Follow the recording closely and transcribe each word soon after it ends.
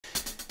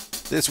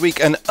This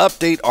week, an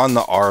update on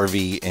the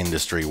RV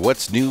industry.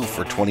 What's new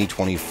for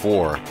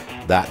 2024?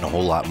 That and a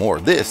whole lot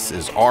more. This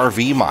is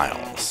RV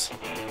Miles.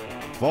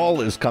 Fall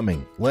is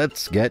coming.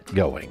 Let's get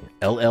going.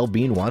 LL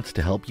Bean wants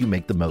to help you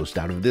make the most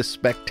out of this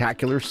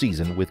spectacular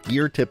season with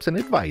gear tips and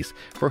advice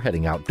for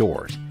heading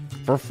outdoors.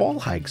 For fall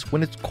hikes,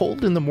 when it's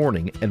cold in the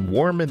morning and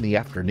warm in the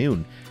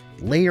afternoon,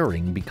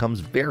 layering becomes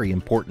very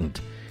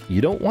important.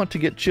 You don't want to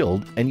get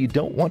chilled, and you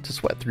don't want to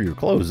sweat through your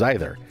clothes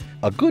either.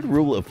 A good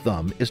rule of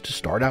thumb is to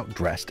start out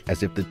dressed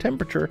as if the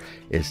temperature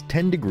is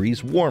 10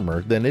 degrees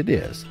warmer than it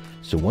is,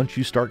 so once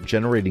you start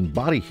generating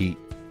body heat,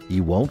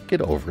 you won't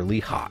get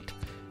overly hot.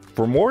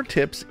 For more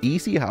tips,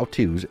 easy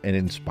how-tos, and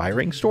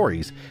inspiring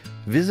stories,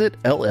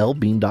 visit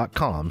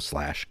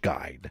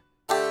llbean.com/guide.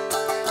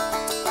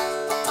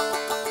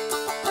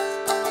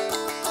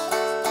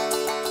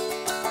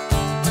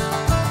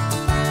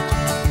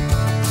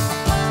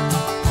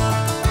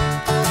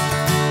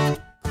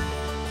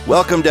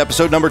 Welcome to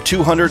episode number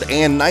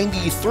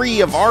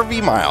 293 of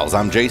RV Miles.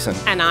 I'm Jason.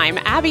 And I'm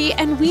Abby,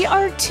 and we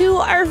are two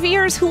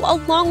RVers who,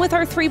 along with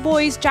our three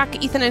boys,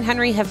 Jack, Ethan, and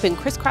Henry, have been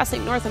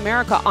crisscrossing North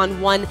America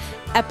on one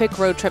epic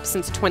road trip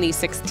since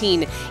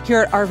 2016. Here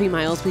at RV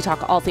Miles, we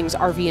talk all things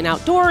RV and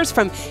outdoors,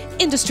 from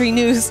industry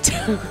news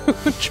to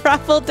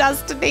travel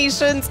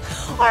destinations,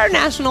 our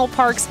national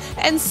parks,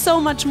 and so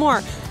much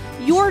more.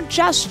 Your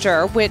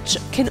gesture, which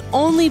can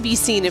only be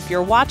seen if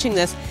you're watching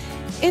this,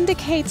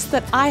 indicates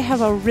that I have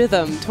a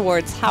rhythm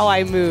towards how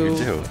I move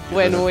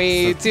when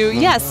we do.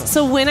 Yes.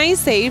 So when I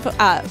say,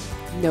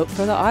 note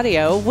for the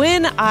audio,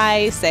 when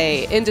I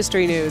say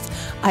industry news,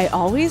 I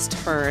always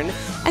turn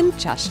and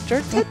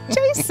gesture to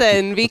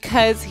Jason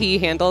because he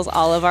handles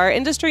all of our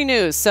industry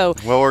news. So,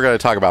 well, we're going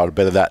to talk about a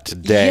bit of that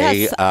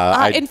today.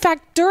 Yes. In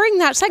fact, during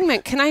that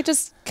segment, can I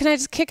just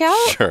kick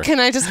out? Sure. Can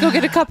I just go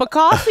get a cup of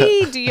coffee?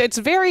 It's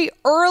very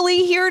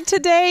early here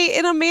today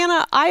in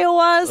Amana,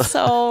 Iowa,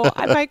 so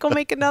I might go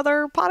make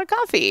another pot of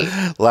coffee.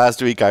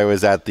 Last week, I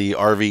was at the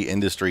RV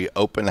Industry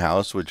Open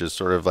House, which is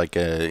sort of like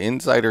an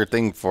insider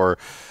thing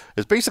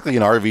it's basically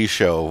an RV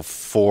show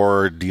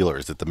for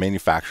dealers that the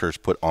manufacturers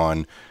put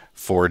on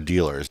for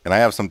dealers. And I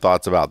have some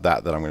thoughts about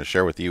that I'm going to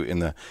share with you in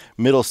the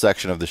middle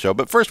section of the show.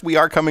 But first, we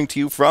are coming to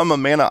you from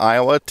Amana,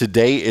 Iowa.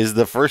 Today is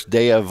the first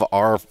day of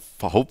our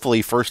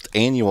hopefully first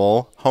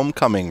annual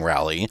homecoming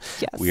rally.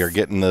 Yes. We are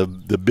getting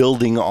the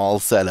building all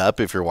set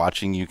up. If you're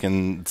watching, you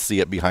can see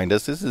it behind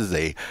us. This is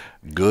a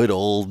good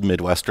old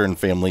Midwestern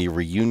family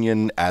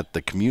reunion at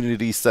the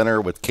community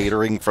center with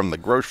catering from the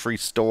grocery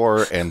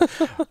store and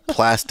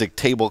plastic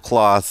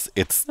tablecloths.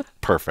 It's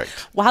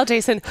perfect. Wow,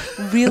 Jason,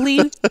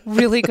 really,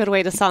 really good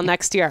way to sell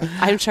next year.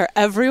 I'm sure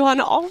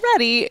everyone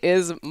already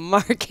is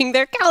marking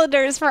their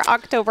calendars for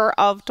October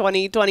of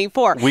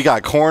 2024. We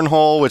got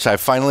cornhole, which I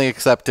finally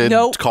accepted.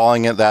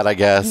 Calling it that, I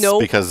guess.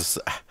 Because,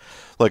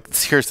 look,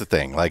 here's the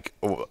thing. Like,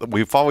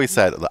 I've always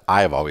said,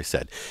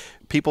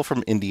 people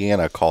from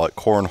Indiana call it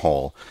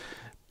cornhole.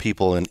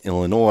 People in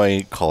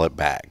Illinois call it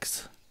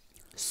bags.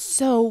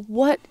 So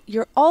what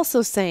you're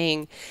also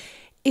saying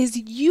is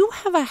you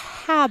have a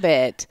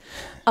habit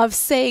of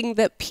saying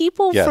that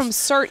people from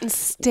certain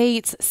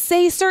states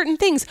say certain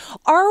things.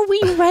 Are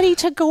we ready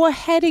to go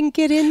ahead and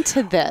get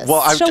into this? Well,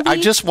 I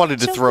just wanted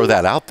to throw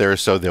that out there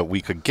so that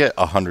we could get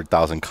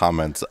 100,000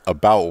 comments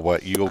about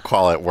what you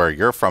call it where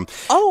you're from.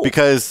 Oh.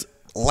 Because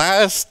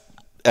last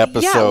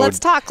episode. Yeah, let's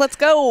talk. Let's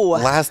go.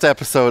 Last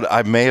episode,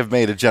 I may have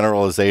made a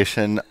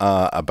generalization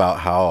about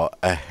how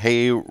a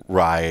hay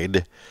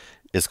ride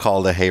is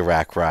called a hay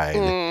rack ride.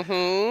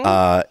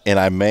 Mm-hmm. And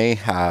I may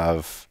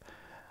have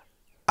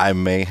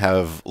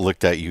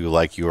looked at you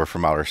like you were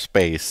from outer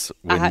space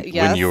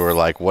when you were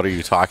like, what are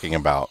you talking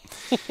about?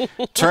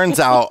 Turns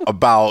out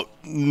about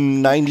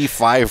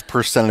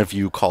 95% of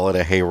you call it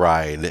a hay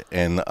ride,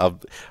 and a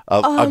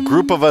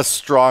group of us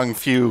strong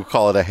few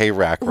call it a hay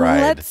rack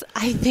ride.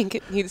 I think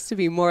it needs to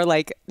be more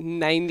like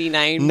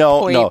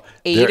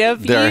 99.8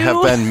 of you. There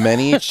have been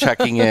many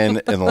checking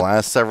in the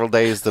last several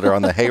days that are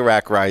on the hay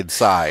rack ride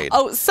side.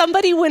 Oh,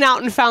 somebody went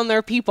out and found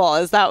their people.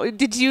 Is that?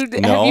 Did you?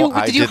 No,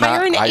 did you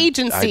hire an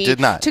agency? I did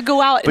not. To go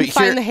out and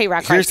find the hay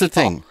rack ride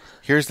people?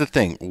 Here's the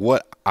thing.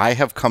 What I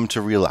have come to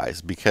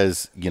realize,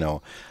 because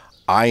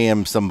I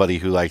am somebody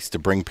who likes to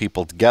bring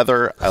people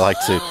together. I like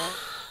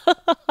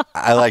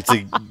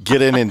to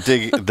get in and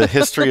dig the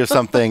history of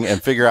something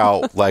and figure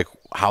out like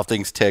how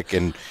things tick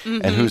and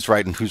who's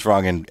right and who's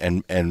wrong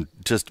and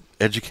just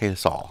educate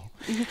us all.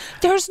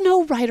 There's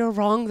no right or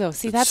wrong, though.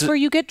 See, that's where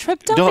you get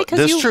tripped up because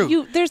that's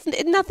true. There's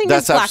nothing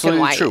that's is black and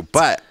white. That's absolutely true.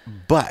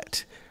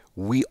 But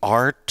we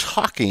are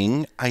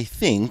talking, I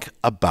think,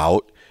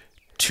 about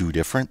two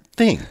different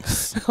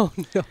things. Oh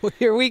no,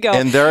 here we go.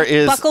 And there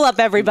is, buckle up,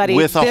 everybody.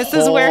 This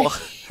is where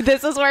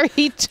This is where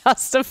he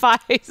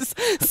justifies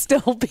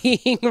still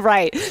being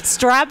right.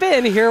 Strap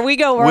in. Here we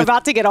go. We're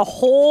about to get a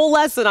whole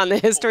lesson on the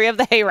history of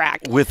the hay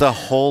rack. With a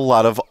whole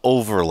lot of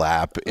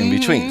overlap in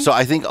between. So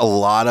I think a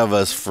lot of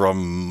us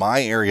from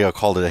my area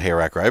called it a hay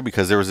rack ride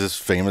because there was this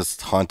famous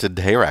haunted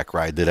hay rack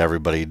ride that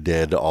everybody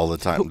did all the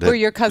time. Where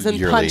your cousin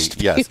punched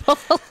people.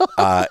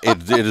 Yes.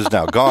 It is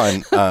now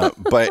gone.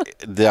 But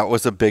that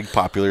was a big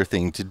popular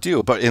thing to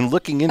do. But in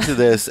looking into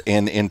this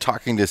and in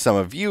talking to some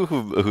of you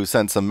who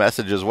sent some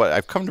messages, what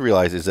I've come to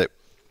realize is that,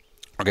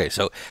 okay,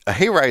 so a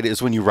hay ride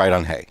is when you ride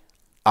on hay.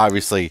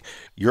 Obviously,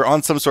 you're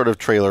on some sort of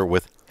trailer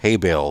with hay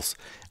bales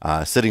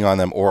sitting on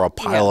them, or a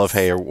pile of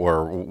hay,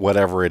 or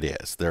whatever it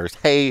is. There's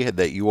hay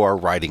that you are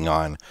riding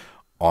on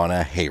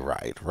a hay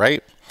ride,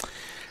 right?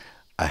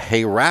 A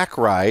hay rack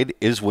ride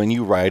is when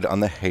you ride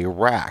on the hay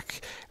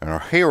rack. And a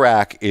hay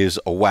rack is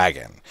a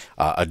wagon,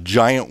 a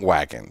giant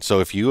wagon. So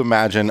if you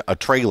imagine a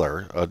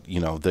trailer,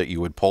 that you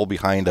would pull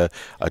behind a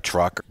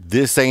truck,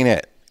 this ain't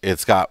it.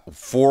 It's got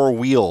 4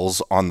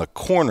 wheels on the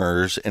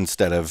corners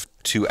instead of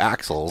 2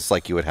 axles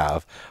like you would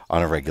have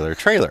on a regular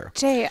trailer.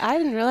 Jay, I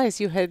didn't realize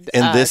you had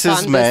and this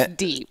is meant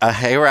this deep. A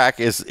hay rack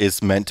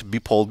is meant to be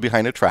pulled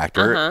behind a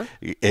tractor.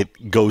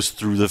 It goes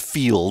through the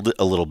field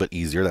a little bit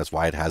easier. That's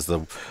why it has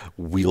the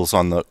wheels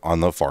on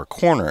the far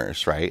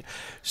corners, right?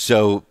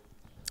 So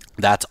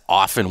that's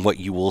often what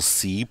you will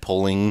see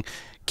pulling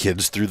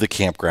kids through the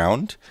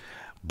campground.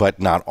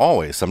 But not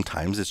always.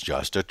 Sometimes it's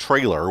just a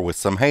trailer with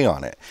some hay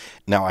on it.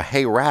 Now, a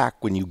hay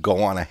rack, when you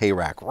go on a hay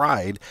rack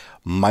ride,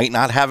 might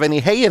not have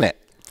any hay in it.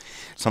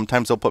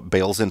 Sometimes they'll put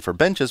bales in for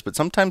benches, but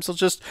sometimes they'll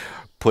just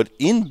put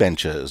in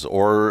benches,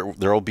 or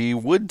there'll be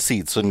wood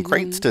seats and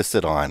crates to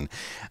sit on.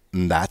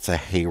 And that's a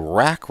hay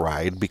rack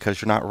ride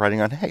because you're not riding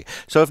on hay.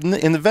 So if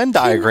in the Venn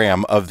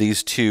diagram of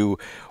these two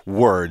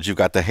words, you've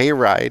got the hay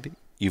ride,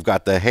 you've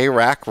got the hay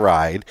rack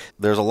ride.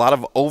 There's a lot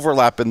of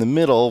overlap in the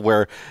middle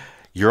where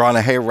you're on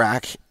a hay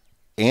rack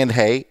and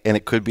hay, and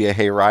it could be a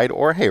hay ride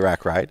or a hay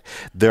rack ride.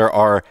 There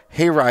are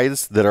hay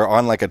rides that are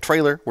on like a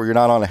trailer where you're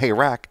not on a hay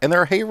rack, and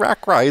there are hay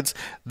rack rides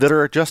that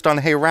are just on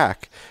a hay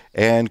rack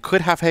and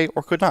could have hay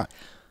or could not.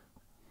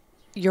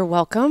 You're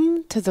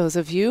welcome to those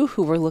of you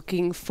who were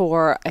looking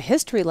for a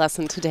history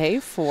lesson today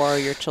for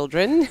your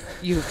children.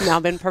 You've now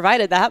been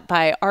provided that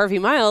by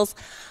RV Miles.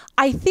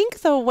 I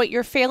think, though, what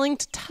you're failing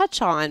to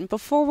touch on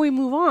before we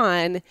move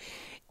on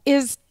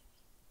is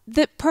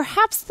that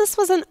perhaps this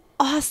was an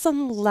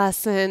awesome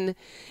lesson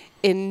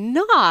in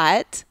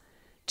not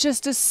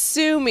just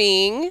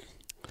assuming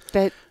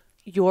that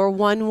your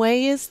one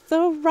way is the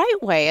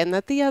right way and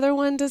that the other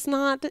one does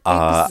not exist.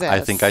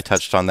 I think I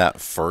touched on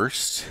that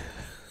first.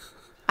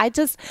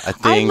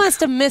 I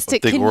must have missed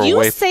it. Can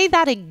you say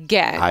that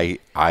again?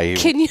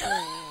 Can you?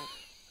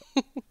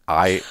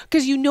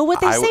 Because you know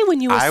what they say when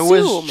you assume. I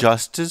was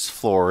just as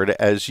floored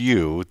as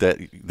you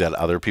that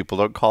other people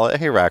don't call it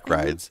hay rack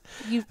rides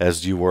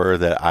as you were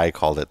that I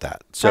called it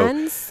that. So,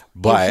 friends,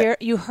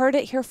 but you heard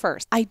it here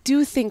first. I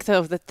do think,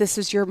 though, that this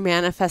is your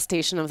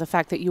manifestation of the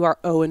fact that you are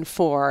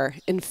 0-4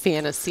 in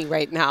fantasy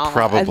right now.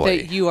 Probably. And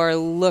that you are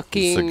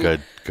looking.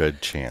 It's a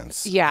good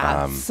chance.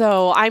 Yeah.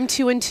 So I'm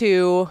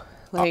 2-2.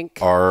 Like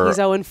he's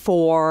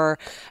 0-4.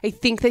 I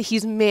think that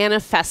he's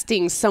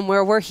manifesting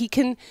somewhere where he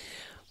can.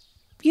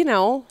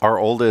 Our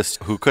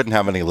oldest, who couldn't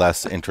have any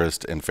less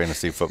interest in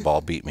fantasy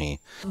football, beat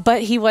me.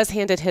 But he was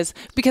handed his,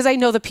 because I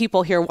know the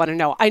people here want to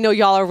know. I know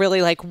y'all are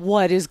really like,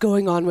 what is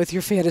going on with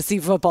your fantasy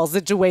football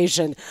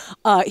situation?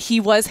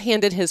 He was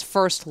handed his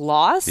first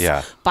loss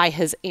by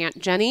his Aunt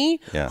Jenny,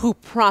 who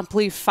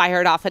promptly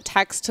fired off a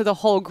text to the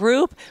whole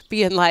group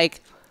being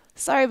like,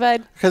 sorry,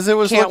 bud. Because it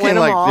was looking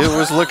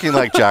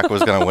like Jack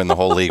was going to win the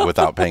whole league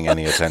without paying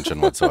any attention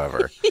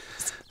whatsoever.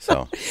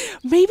 So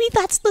maybe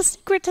that's the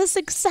secret to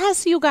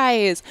success, you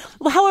guys.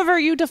 However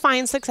you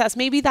define success,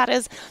 maybe that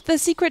is the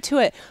secret to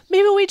it.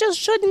 Maybe we just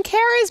shouldn't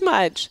care as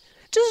much.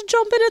 Just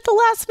jump in at the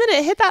last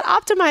minute, hit that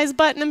optimize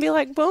button and be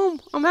like, boom,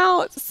 I'm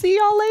out. See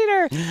y'all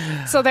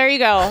later. So there you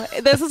go.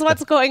 This is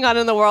what's going on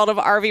in the world of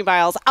RV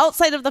Miles.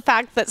 Outside of the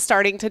fact that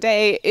starting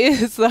today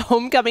is the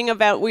homecoming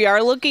event, we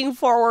are looking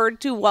forward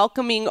to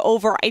welcoming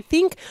over, I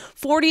think,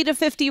 40 to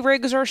 50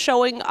 rigs are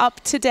showing up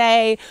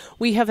today.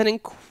 We have an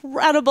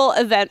incredible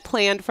event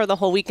planned for the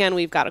whole weekend.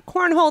 We've got a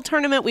cornhole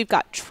tournament. We've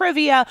got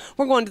trivia.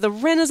 We're going to the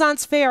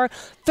Renaissance Fair.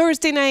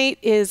 Thursday night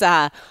is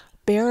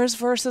Bears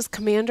versus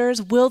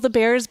Commanders. Will the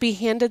Bears be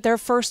handed their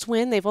first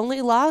win? They've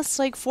only lost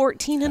like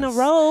 14 in a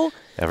row.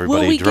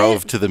 Everybody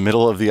drove to the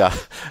middle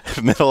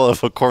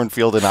of a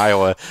cornfield in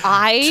Iowa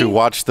to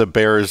watch the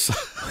Bears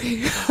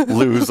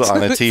lose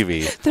on a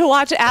TV. To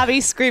watch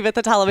Abby scream at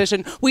the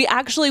television. We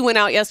actually went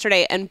out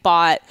yesterday and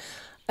bought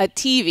a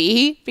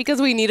TV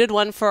because we needed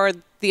one for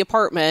the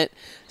apartment.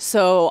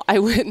 So I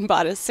went and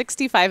bought a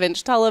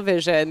 65-inch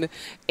television,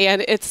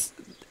 and it's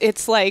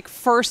it's like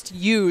first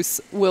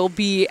use will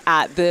be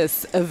at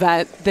this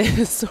event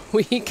this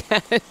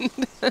weekend.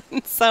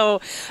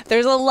 So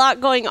there's a lot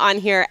going on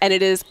here, and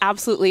it is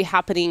absolutely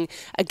happening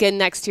again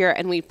next year.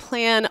 And we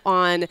plan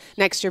on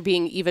next year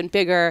being even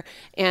bigger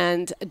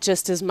and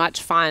just as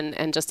much fun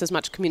and just as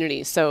much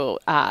community. So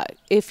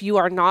if you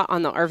are not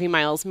on the RV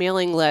Miles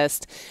mailing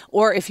list,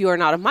 or if you are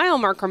not a Mile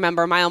Marker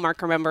member, Mile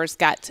Marker members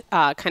get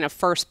kind of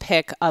first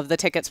pick of the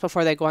tickets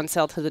before they go on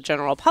sale to the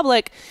general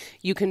public.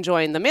 You can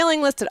join the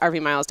mailing list at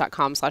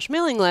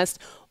rvmiles.com/mailing list,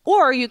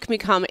 or you can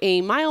become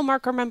a Mile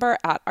Marker member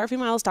at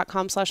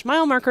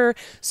rvmiles.com/milemarker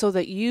so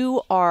that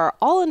you are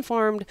all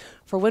informed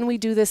for when we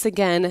do this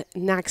again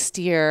next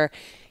year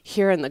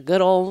here in the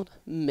good old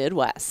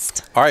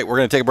Midwest. All right, we're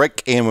going to take a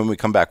break, and when we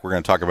come back, we're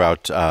going to talk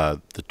about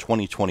the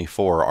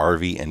 2024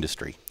 RV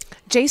industry.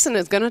 Jason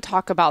is going to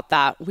talk about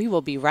that. We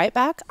will be right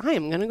back. I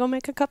am going to go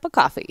make a cup of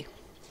coffee.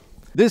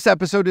 This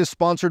episode is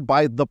sponsored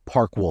by the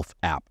Park Wolf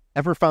app.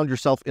 Ever found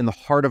yourself in the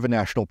heart of a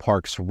national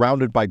park,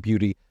 surrounded by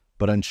beauty,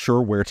 but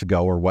unsure where to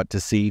go or what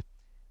to see?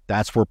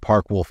 That's where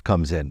Park Wolf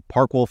comes in.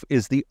 Park Wolf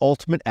is the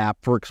ultimate app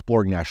for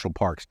exploring national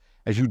parks.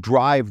 As you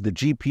drive, the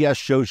GPS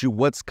shows you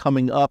what's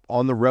coming up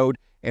on the road,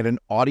 and an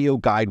audio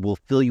guide will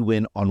fill you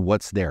in on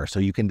what's there,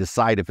 so you can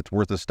decide if it's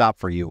worth a stop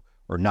for you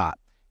or not.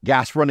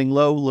 Gas running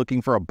low,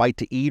 looking for a bite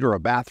to eat or a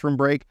bathroom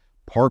break?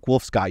 Park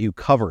Wolf's got you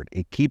covered.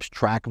 It keeps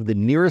track of the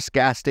nearest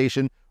gas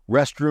station,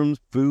 restrooms,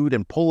 food,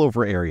 and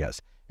pullover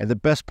areas. And the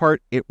best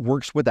part, it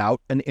works without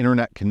an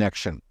internet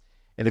connection.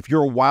 And if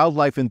you're a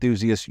wildlife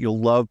enthusiast, you'll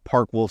love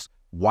Park Wolf's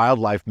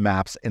wildlife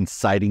maps and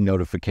sighting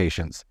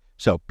notifications.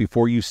 So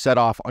before you set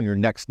off on your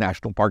next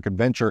national park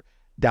adventure,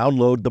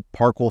 download the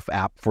Park Wolf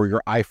app for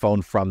your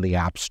iPhone from the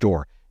App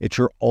Store. It's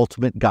your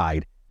ultimate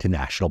guide to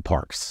national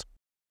parks.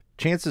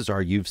 Chances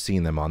are you've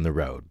seen them on the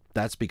road.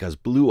 That's because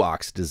Blue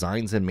Ox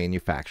designs and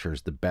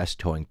manufactures the best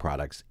towing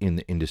products in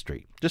the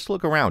industry. Just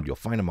look around. You'll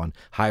find them on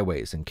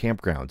highways and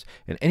campgrounds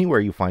and anywhere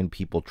you find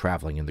people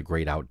traveling in the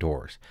great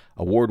outdoors.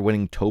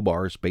 Award-winning tow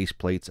bars, base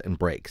plates, and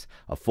brakes,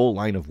 a full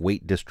line of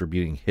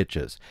weight-distributing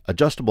hitches,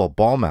 adjustable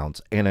ball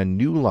mounts, and a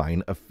new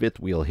line of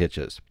fifth-wheel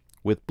hitches.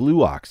 With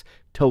Blue Ox,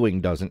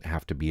 towing doesn't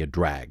have to be a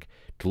drag.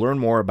 To learn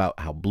more about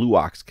how Blue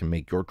Ox can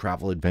make your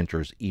travel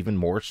adventures even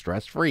more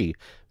stress-free,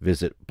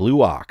 visit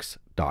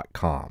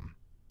blueox.com.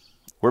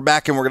 We're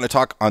back, and we're going to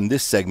talk on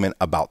this segment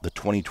about the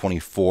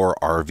 2024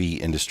 RV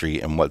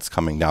industry and what's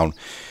coming down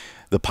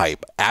the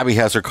pipe. Abby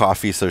has her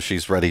coffee, so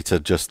she's ready to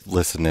just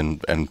listen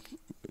and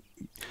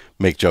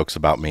make jokes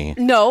about me.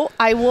 No,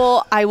 I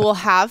will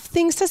have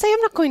things to say.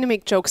 I'm not going to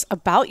make jokes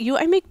about you.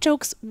 I make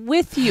jokes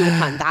with you,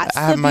 hon. That's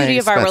the beauty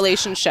of our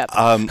relationship.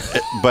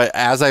 But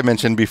as I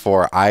mentioned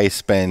before, I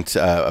spent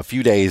a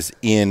few days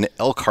in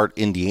Elkhart,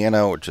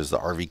 Indiana, which is the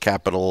RV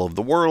capital of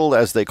the world,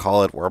 as they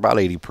call it, where about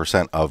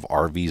 80% of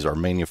RVs are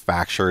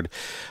manufactured,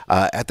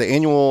 at the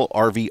annual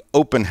RV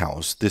open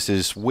house. This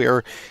is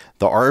where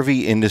the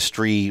RV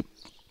industry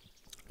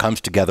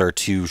comes together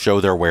to show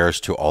their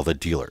wares to all the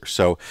dealers.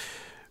 So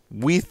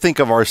we think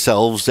of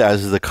ourselves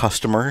as the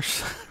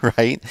customers,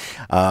 right?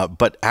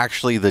 But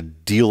actually the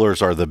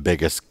dealers are the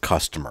biggest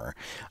customer.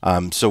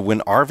 So when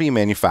RV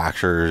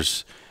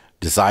manufacturers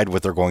decide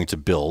what they're going to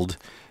build,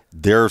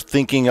 they're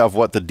thinking of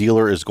what the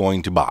dealer is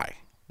going to buy,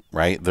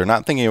 right? They're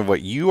not thinking of what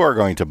you are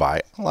going to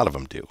buy. A lot of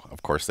them do.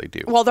 Of course they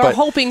do. Well, they're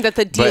hoping that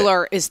the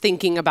dealer is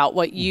thinking about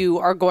what you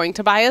are going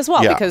to buy as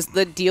well, because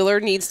the dealer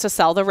needs to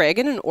sell the rig.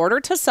 And in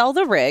order to sell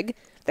the rig,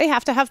 they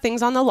have to have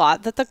things on the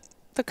lot that the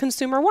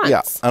consumer wants.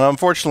 Yeah, and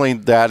unfortunately,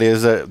 that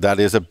is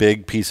a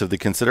big piece of the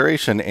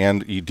consideration.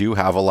 And you do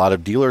have a lot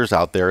of dealers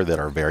out there that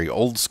are very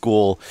old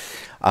school,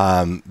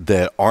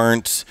 that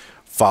aren't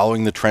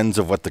following the trends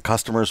of what the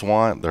customers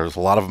want. There's a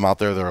lot of them out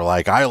there that are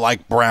like, I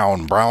like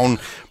brown.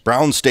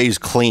 Brown stays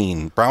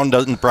clean. Brown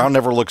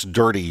never looks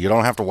dirty. You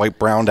don't have to wipe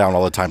brown down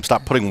all the time.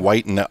 Stop putting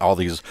white in all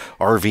these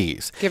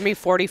RVs. Give me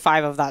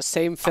 45 of that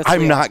same fifth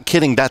I'm wheel. not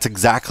kidding. That's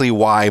exactly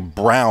why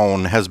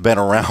brown has been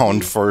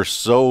around for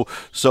so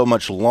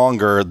much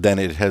longer than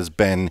it has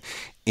been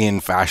in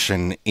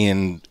fashion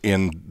in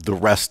the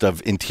rest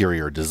of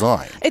interior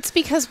design. It's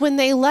because when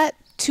they let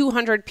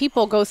 200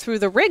 people go through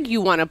the rig you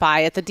want to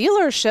buy at the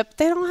dealership,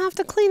 they don't have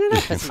to clean it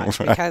up as much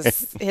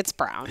because it's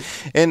brown.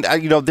 And,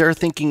 they're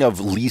thinking of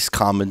least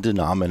common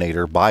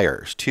denominator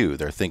buyers, too.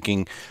 They're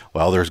thinking,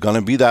 well, there's going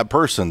to be that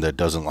person that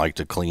doesn't like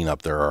to clean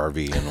up their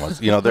RV.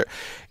 And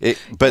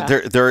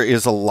there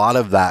is a lot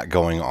of that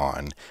going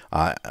on.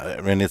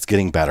 And it's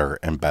getting better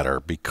and better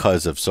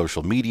because of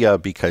social media,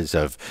 because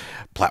of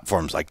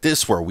platforms like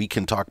this where we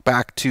can talk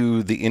back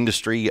to the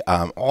industry,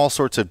 all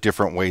sorts of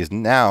different ways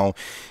now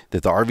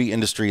that the RV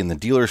industry and the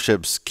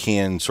dealerships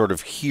can sort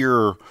of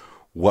hear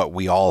what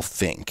we all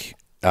think.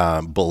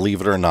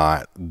 Believe it or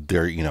not,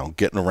 they're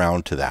getting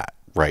around to that.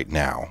 right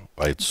now.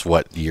 It's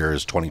what year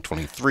is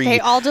 2023? They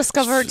all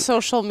discovered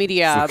social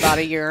media about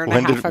a year and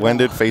a half ago. When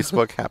did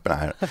Facebook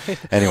happen?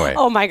 Anyway.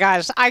 Oh my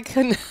gosh, I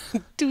can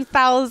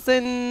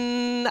 2000.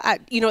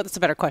 You know what? That's a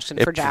better question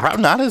for Jack.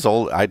 Not as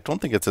old. I don't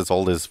think it's as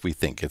old as we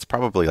think. It's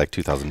probably like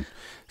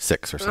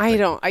 2006 or something. I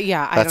don't.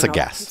 Yeah, I that's don't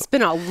know. a guess. It's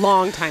been a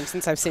long time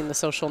since I've seen The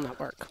Social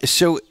Network.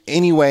 So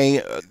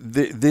anyway,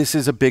 this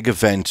is a big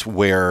event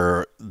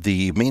where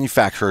the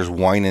manufacturers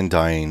wine and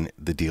dine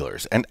the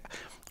dealers, and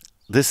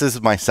this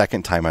is my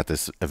second time at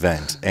this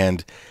event,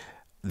 and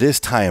this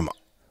time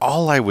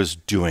all I was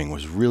doing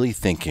was really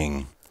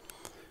thinking,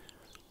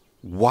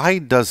 why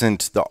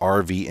doesn't the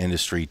RV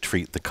industry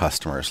treat the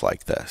customers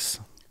like this?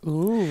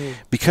 Ooh.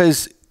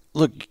 Because,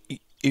 look,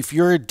 if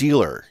you're a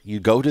dealer, you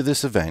go to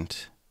this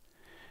event,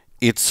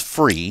 it's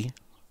free.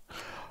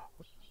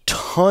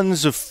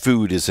 Tons of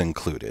food is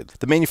included.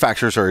 The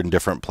manufacturers are in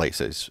different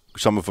places.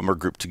 Some of them are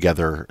grouped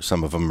together.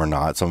 Some of them are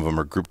not. Some of them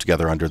are grouped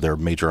together under their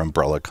major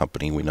umbrella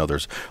company. We know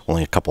there's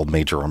only a couple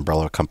major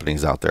umbrella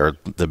companies out there,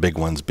 the big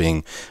ones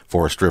being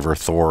Forest River,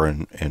 Thor,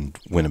 and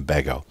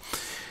Winnebago.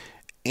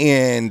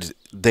 And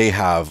they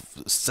have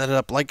set it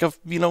up like a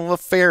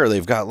fair.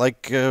 They've got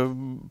like a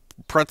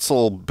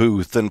pretzel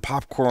booth and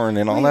popcorn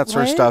and all that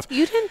sort of stuff.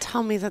 You didn't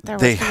tell me that there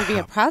was going to be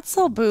a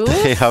pretzel booth.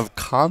 They have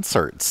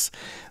concerts.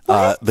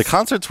 The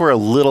concerts were a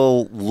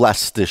little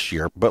less this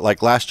year, but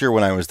like last year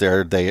when I was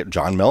there,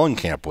 John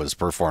Mellencamp was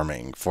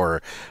performing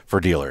for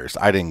dealers.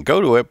 I didn't go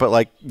to it, but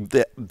like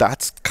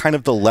that's kind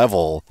of the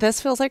level.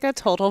 This feels like a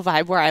total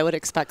vibe where I would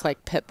expect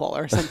like Pitbull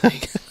or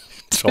something.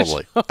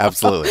 Totally.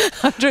 Absolutely.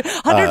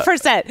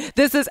 100%.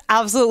 This is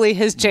absolutely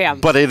his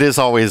jam. But it is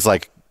always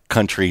like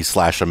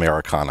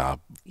country/Americana.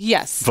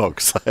 Yes.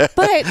 Folks.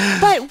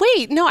 but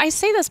wait, no, I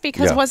say this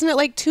because wasn't it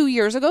like 2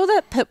 years ago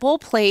that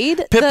Pitbull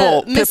played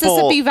the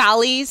Mississippi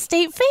Valley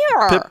State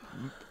Fair?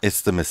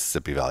 It's the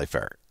Mississippi Valley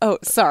Fair. Oh,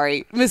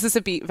 sorry.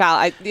 Mississippi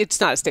Valley.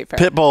 It's not a state fair.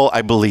 Pitbull,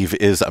 I believe,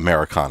 is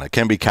Americana.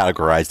 Can be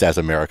categorized as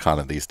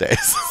Americana these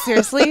days.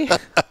 Seriously?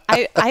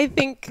 I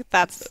think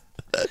that's...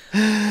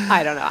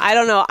 I don't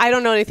know. I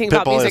don't know anything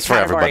about music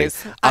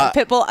categories.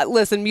 Pitbull,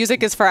 listen,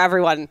 music is for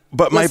everyone.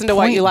 But listen to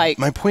what you like.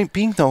 My point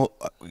being, though,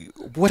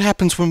 what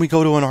happens when we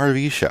go to an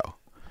RV show?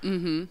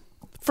 Mm-hmm.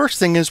 First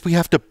thing is we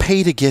have to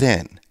pay to get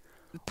in.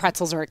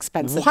 Pretzels are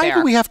expensive. Why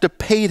do we have to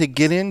pay to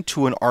get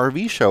into an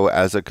RV show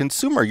as a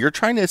consumer? You're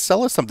trying to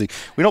sell us something.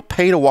 We don't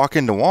pay to walk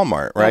into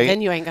Walmart, right?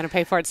 Then you ain't going to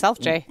pay for it yourself,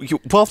 Jay.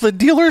 Well, the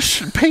dealers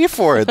should pay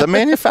for it. The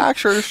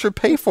manufacturers should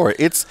pay for it.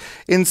 It's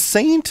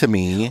insane to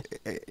me.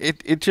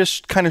 It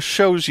just kind of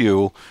shows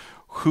you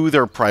who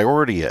their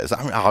priority is.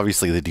 I mean,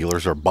 obviously, the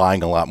dealers are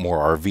buying a lot more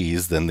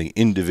RVs than the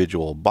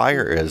individual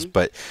buyer is,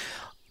 but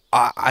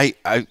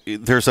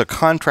there's a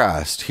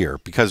contrast here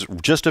because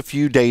just a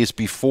few days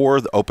before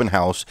the open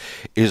house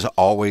is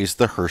always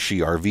the Hershey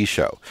RV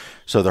show.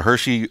 So the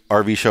Hershey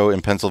RV show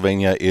in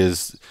Pennsylvania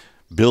is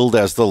billed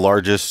as the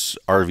largest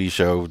RV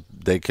show.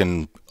 They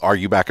can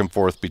argue back and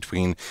forth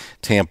between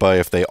Tampa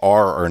if they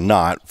are or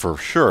not for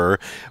sure,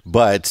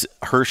 but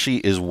Hershey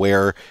is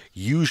where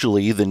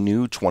usually the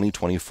new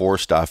 2024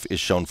 stuff is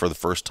shown for the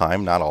first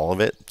time. Not all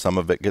of it. Some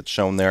of it gets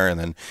shown there and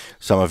then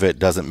some of it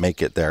doesn't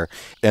make it there.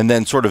 And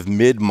then sort of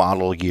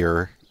mid-model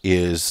year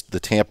is the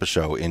Tampa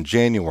show in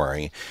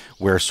January,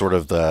 where sort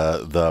of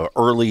the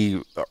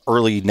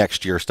early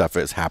next year stuff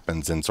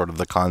happens and sort of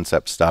the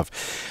concept stuff.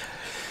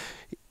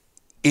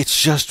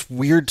 It's just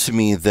weird to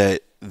me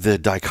that the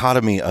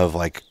dichotomy of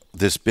like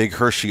this big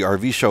Hershey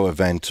RV show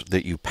event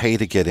that you pay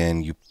to get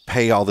in, you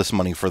pay all this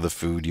money for the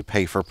food, you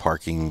pay for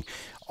parking,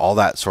 all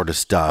that sort of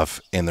stuff,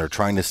 and they're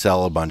trying to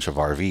sell a bunch of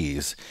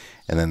RVs,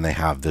 and then they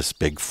have this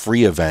big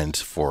free event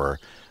for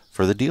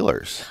the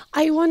dealers.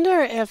 I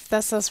wonder if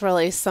this is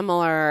really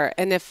similar,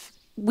 and if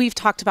we've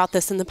talked about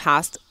this in the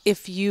past.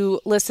 If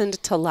you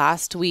listened to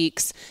last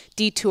week's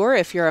Detour,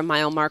 if you're a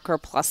Mile Marker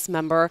Plus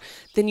member,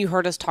 then you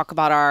heard us talk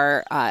about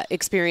our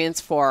experience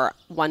for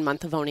 1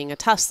 month of owning a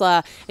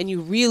Tesla, and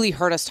you really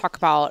heard us talk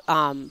about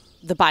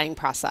the buying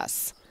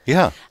process.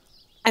 Yeah.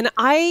 And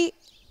I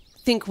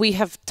think we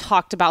have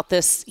talked about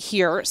this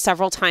here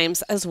several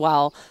times as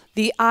well.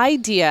 The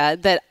idea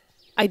that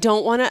I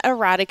don't want to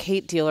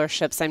eradicate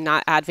dealerships. I'm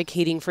not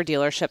advocating for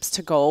dealerships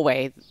to go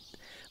away.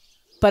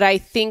 But I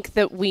think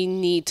that we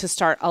need to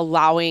start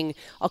allowing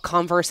a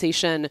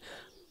conversation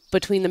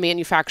between the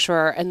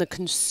manufacturer and the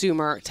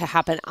consumer to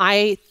happen.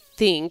 I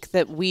think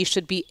that we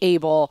should be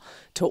able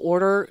to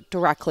order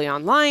directly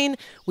online.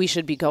 We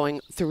should be going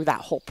through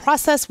that whole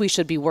process. We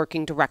should be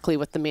working directly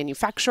with the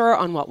manufacturer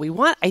on what we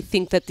want. I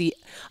think that the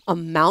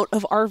amount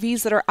of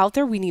RVs that are out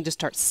there, we need to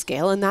start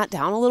scaling that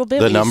down a little bit.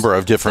 The number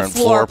of different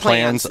floor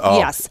plans. Oh,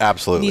 yes,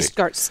 absolutely. We need to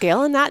start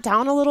scaling that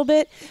down a little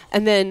bit.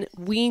 And then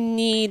we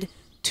need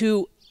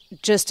to,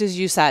 just as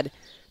you said,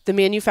 the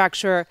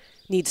manufacturer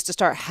needs to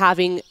start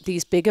having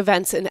these big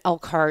events in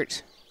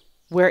Elkhart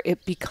where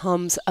it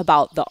becomes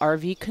about the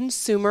RV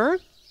consumer.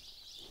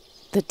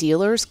 The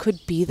dealers could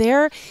be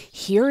there,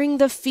 hearing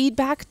the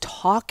feedback,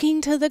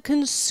 talking to the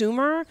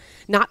consumer,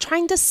 not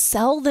trying to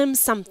sell them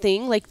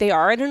something like they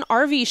are at an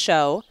RV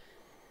show,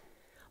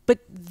 but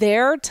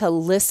there to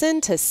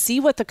listen, to see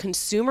what the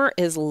consumer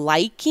is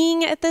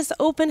liking at this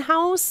open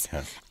house,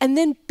 and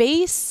then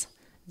base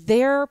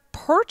their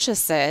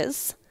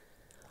purchases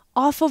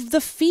off of the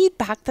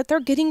feedback that they're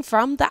getting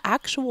from the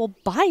actual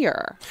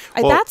buyer.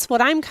 That's what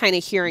I'm kind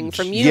of hearing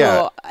from you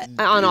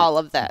on all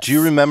of this. Do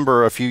you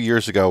remember a few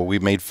years ago, we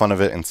made fun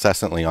of it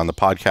incessantly on the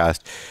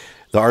podcast?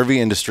 The RV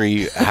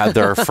industry had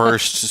their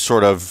first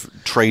sort of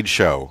trade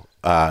show.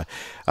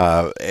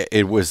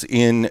 It was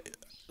in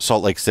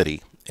Salt Lake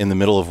City in the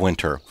middle of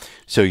winter.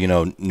 So,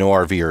 no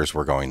RVers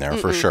were going there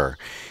for sure.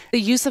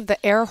 The use of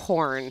the air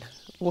horn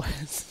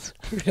was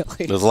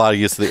really... There's a lot of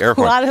use of the air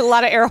horn. A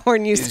lot of air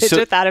horn usage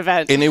at that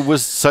event. And it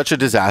was such a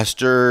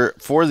disaster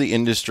for the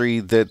industry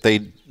that they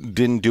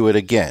didn't do it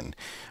again.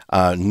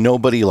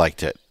 Nobody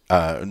liked it.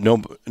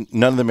 None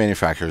of the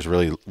manufacturers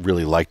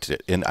really liked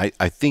it. And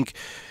I think...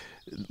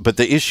 But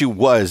the issue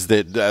was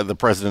that the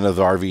president of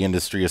the RV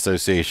Industry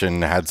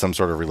Association had some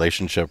sort of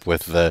relationship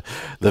with the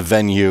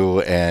venue,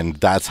 and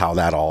that's how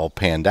that all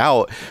panned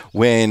out.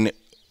 When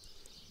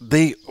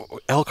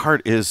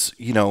Elkhart is,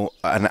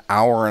 an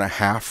hour and a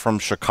half from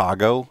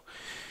Chicago,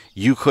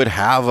 you could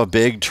have a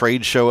big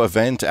trade show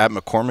event at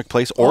McCormick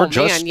Place, or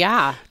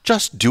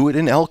just do it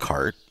in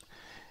Elkhart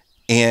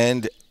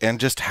and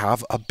just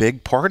have a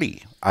big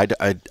party. I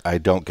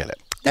don't get it.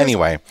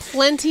 Anyway,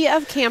 plenty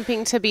of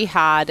camping to be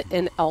had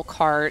in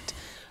Elkhart.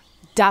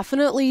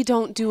 Definitely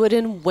don't do it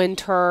in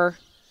winter.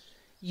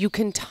 You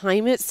can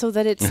time it so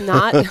that it's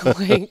not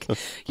interfering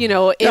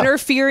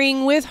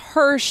with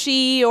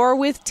Hershey or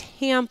with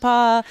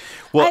Tampa.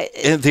 Well,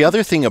 and the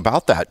other thing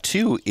about that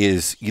too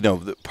is,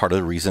 part of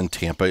the reason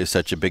Tampa is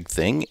such a big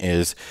thing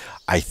is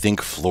I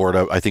think more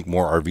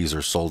RVs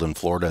are sold in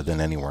Florida than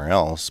anywhere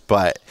else.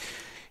 But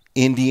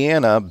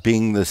Indiana,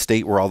 being the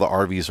state where all the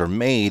RVs are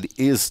made,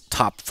 is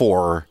top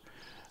 4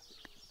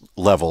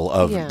 level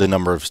of the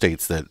number of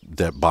states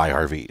that buy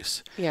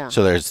RVs. Yeah.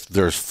 So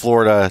there's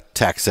Florida,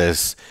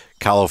 Texas,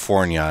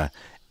 California,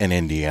 and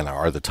Indiana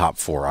are the top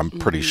 4. I'm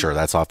pretty sure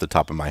that's off the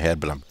top of my head,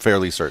 but I'm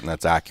fairly certain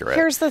that's accurate.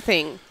 Here's the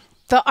thing.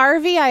 The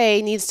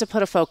RVIA needs to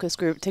put a focus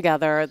group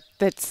together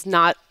that's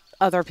not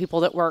other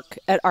people that work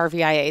at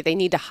RVIA. They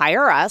need to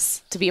hire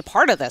us to be a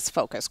part of this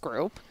focus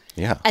group.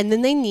 Yeah. And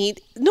then they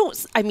need,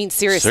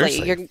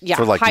 seriously.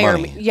 For hire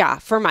money. me. Yeah,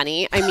 for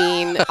money. I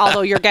mean,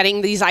 although you're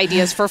getting these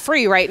ideas for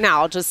free right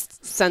now,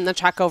 just send the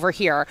check over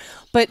here.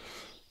 But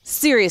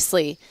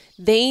seriously,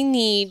 they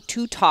need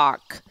to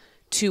talk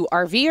to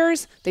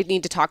RVers, they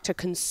need to talk to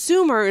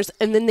consumers,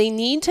 and then they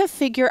need to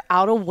figure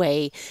out a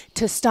way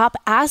to stop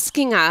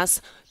asking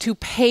us to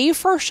pay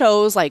for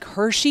shows like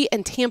Hershey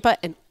and Tampa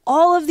and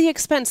all of the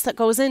expense that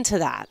goes into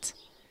that,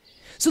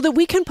 so that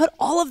we can put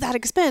all of that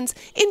expense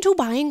into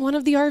buying one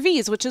of the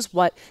RVs, which is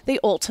what they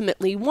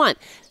ultimately want.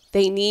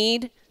 They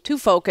need to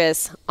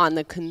focus on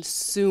the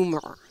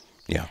consumer.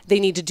 Yeah. They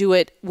need to do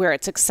it where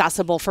it's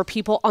accessible for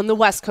people on the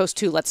West Coast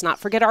too. Let's not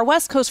forget our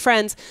West Coast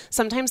friends.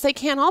 Sometimes they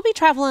can't all be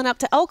traveling up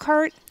to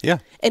Elkhart. Yeah.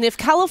 And if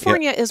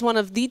California is one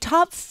of the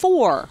top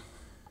 4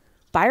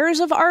 buyers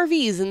of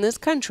RVs in this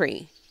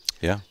country,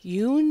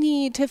 you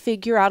need to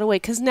figure out a way,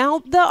 because now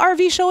the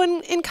RV show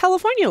in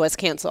California was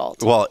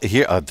canceled. Well,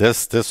 here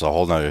this is a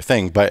whole nother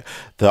thing, but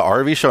the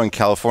RV show in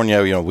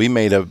California, we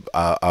made a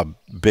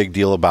big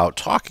deal about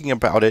talking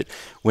about it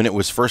when it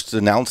was first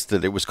announced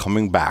that it was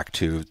coming back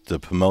to the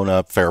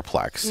Pomona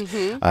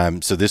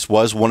Fairplex. So this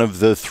was one of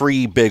the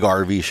 3 big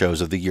RV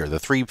shows of the year. The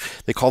 3,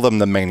 they call them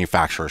the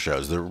manufacturer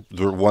shows.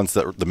 They're ones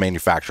that the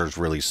manufacturers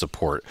really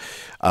support,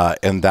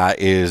 and that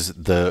is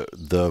the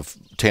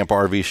Tampa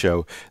RV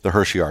show, the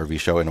Hershey RV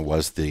show, and it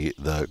was the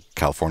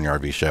California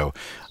RV show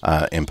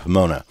in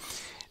Pomona.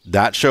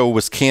 That show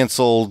was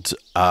canceled.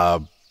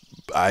 I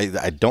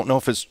don't know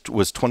if it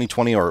was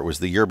 2020 or it was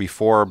the year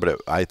before,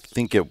 but I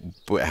think it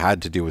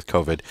had to do with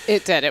COVID.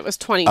 It did. It was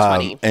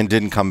 2020. And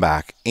didn't come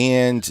back.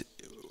 And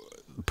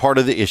part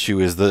of the issue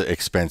is the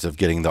expense of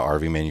getting the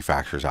RV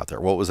manufacturers out there.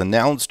 Well, it was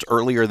announced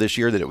earlier this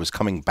year that it was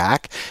coming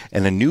back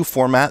in a new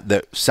format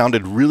that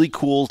sounded really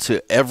cool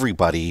to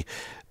everybody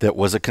that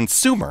was a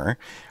consumer,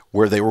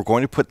 where they were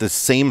going to put the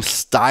same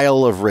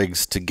style of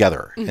rigs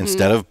together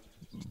instead of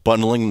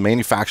bundling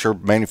manufacturer, or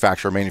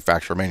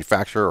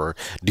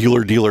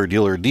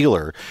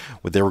dealer.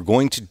 What they were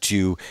going to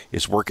do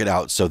is work it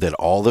out so that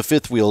all the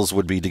fifth wheels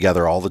would be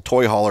together, all the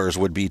toy haulers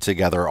would be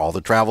together, all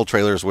the travel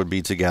trailers would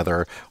be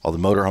together, all the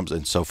motorhomes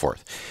and so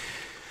forth.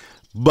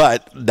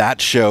 But that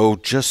show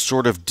just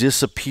sort of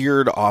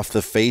disappeared off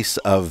the face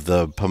of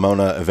the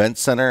Pomona Event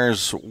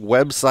Center's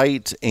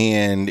website,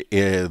 and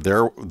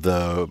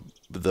the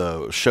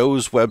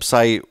show's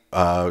website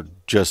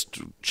just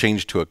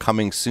changed to a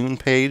coming soon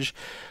page.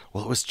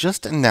 Well, it was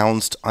just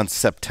announced on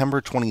September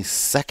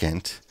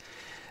 22nd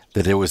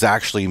that it was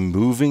actually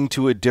moving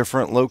to a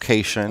different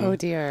location. Oh,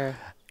 dear.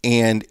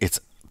 And it's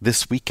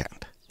this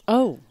weekend.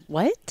 Oh,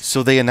 what?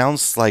 So they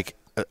announced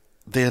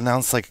they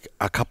announced like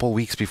a couple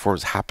weeks before it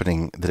was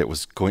happening that it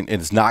was going.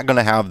 It's not going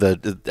to have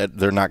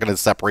they're not going to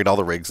separate all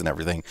the rigs and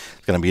everything.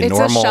 It's going to be a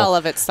normal a shell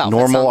of itself.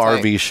 Normal it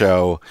RV like.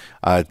 show.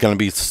 It's going to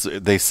be.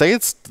 They say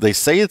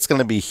it's going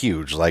to be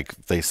huge. Like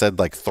they said,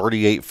 like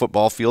 38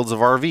 football fields of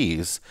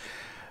RVs.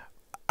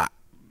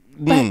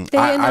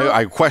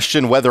 I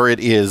question whether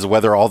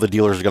all the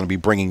dealers are going to be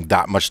bringing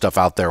that much stuff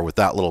out there with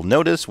that little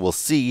notice. We'll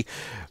see.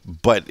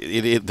 But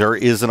there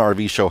is an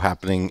RV show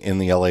happening in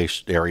the LA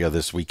area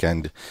this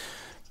weekend.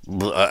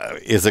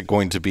 Is it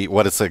going to be,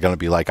 what is it going to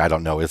be like? I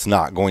don't know. It's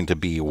not going to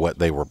be what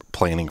they were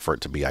planning for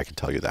it to be. I can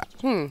tell you that.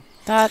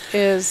 That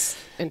is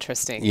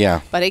interesting. Yeah.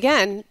 But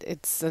again,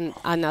 it's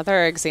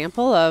another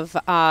example of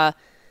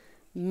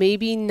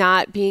maybe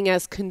not being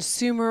as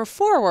consumer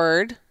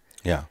forward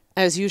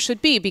as you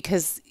should be,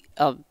 because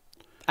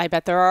I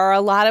bet there are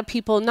a lot of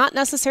people, not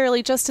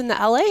necessarily just in the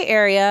LA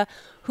area,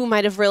 who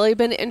might have really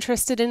been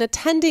interested in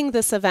attending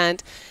this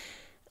event.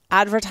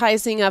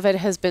 Advertising of it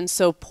has been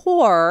so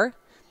poor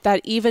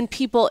that even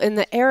people in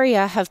the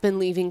area have been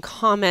leaving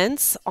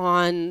comments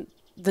on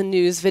the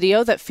news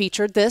video that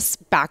featured this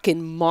back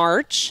in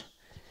March.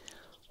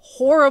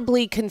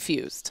 Horribly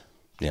confused.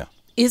 Yeah.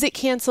 Is it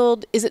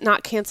canceled? Is it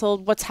not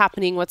canceled? What's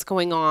happening? What's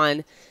going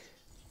on?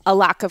 A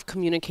lack of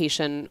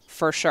communication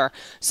for sure.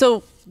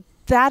 So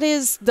that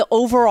is the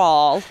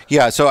overall.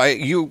 Yeah. So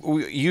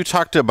you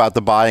talked about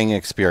the buying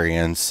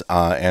experience,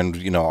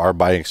 and our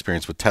buying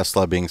experience with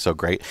Tesla being so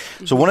great.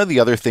 So one of the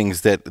other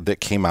things that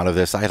came out of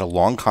this, I had a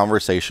long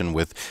conversation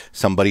with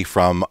somebody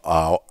from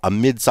a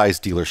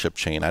mid-sized dealership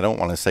chain. I don't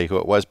want to say who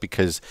it was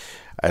because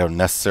I don't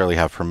necessarily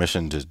have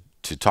permission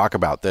to talk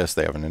about this.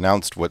 They haven't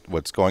announced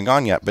what's going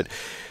on yet. But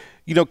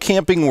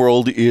Camping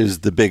World is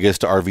the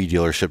biggest RV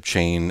dealership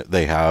chain.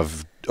 They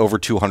have over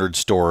 200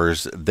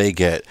 stores. They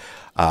get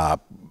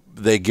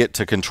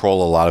to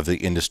control a lot of the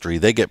industry.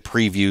 They get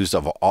previews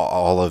of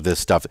all of this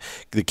stuff.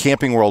 The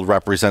Camping World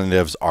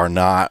representatives are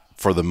not,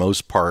 for the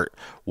most part,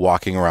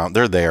 walking around.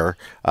 They're there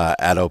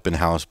at open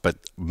house, but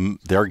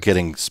they're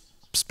getting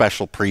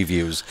special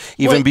previews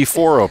even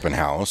before open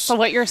house. So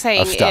what you're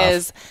saying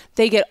is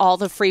they get all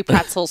the free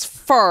pretzels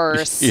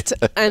first,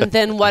 and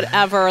then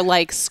whatever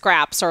like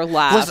scraps are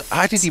left. Listen,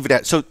 I didn't even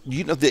add. So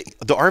the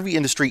RV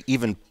industry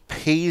even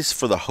pays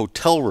for the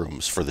hotel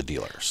rooms for the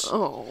dealers.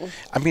 Oh,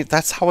 I mean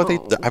that's how they.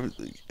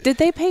 Did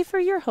they pay for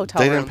your hotel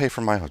They room? didn't pay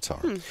for my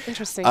hotel room.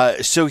 Interesting.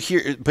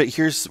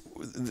 Here's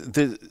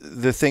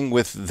the thing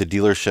with the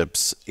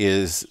dealerships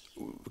is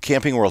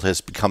Camping World has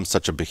become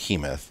such a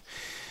behemoth.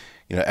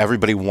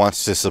 Everybody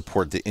wants to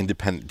support the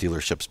independent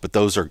dealerships, but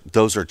those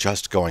are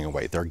just going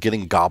away. They're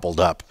getting gobbled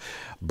up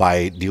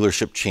by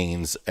dealership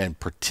chains, and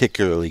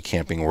particularly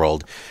Camping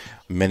World.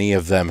 Many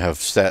of them have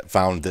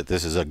found that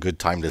this is a good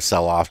time to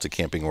sell off to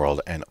Camping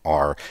World, and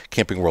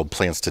Camping World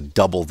plans to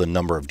double the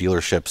number of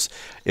dealerships,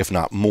 if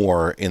not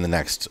more, in the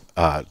next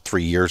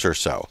 3 years or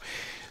so.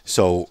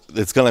 So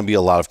it's going to be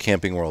a lot of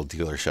Camping World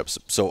dealerships.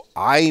 So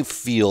I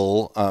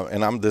feel,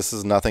 and this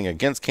is nothing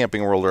against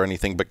Camping World or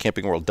anything, but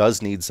Camping World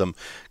does need some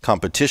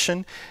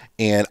competition.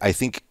 And I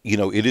think,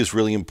 it is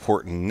really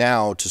important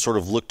now to sort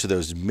of look to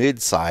those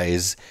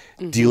mid-size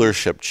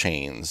dealership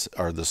chains,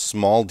 or the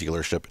small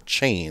dealership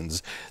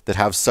chains that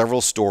have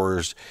several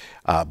stores,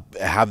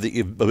 have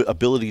the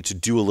ability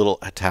to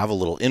have a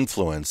little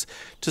influence,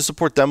 to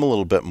support them a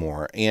little bit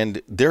more.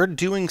 And they're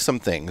doing some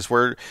things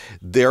where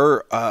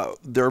they're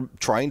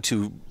trying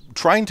to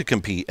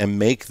compete and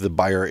make the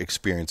buyer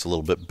experience a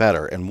little bit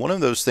better. And one of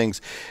those things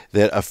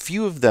that a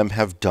few of them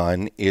have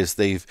done is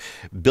they've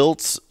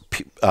built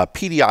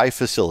PDI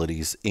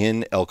facilities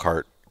in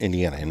Elkhart,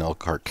 Indiana, in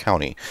Elkhart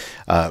County.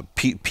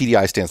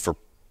 PDI stands for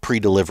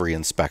pre-delivery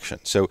inspection.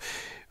 So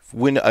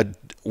when a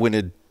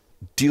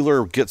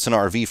dealer gets an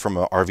RV from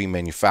an RV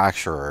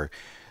manufacturer,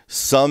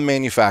 some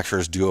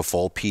manufacturers do a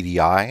full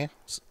PDI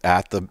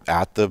at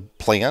the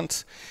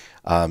plant.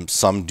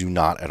 Some do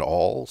not at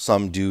all.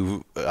 Some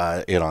do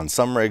it on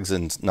some rigs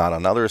and not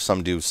on others.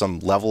 Some do some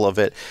level of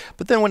it.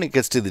 But then when it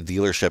gets to the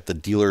dealership, the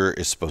dealer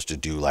is supposed to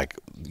do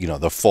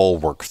the full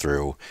work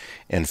through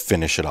and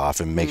finish it off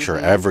and make sure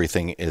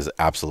everything is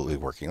absolutely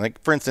working. Like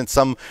for instance,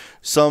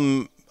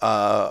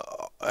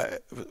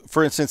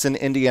 for instance, in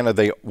Indiana,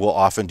 they will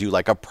often do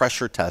like a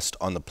pressure test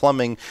on the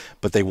plumbing,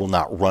 but they will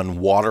not run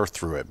water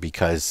through it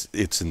because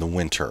it's in the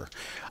winter.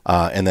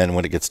 And then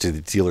when it gets to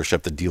the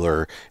dealership,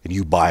 and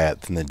you buy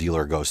it, then the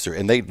dealer goes through.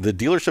 And the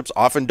dealerships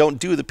often don't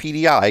do the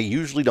PDI,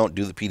 usually don't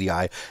do the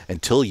PDI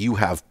until you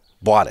have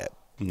bought it.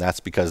 And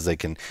that's because they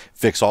can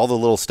fix all the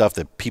little stuff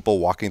that people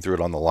walking through it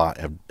on the lot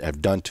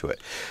have done to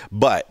it.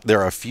 But there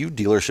are a few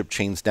dealership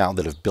chains now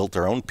that have built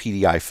their own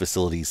PDI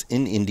facilities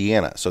in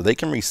Indiana. So they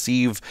can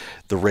receive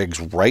the rigs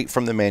right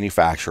from the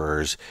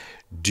manufacturers,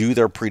 do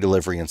their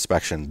pre-delivery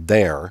inspection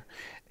there,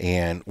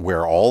 and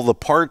where all the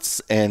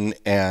parts and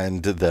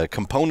the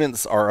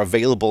components are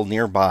available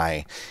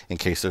nearby in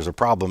case there's a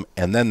problem,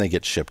 and then they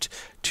get shipped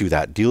to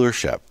that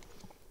dealership.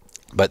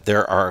 But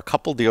there are a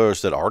couple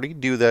dealers that already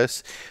do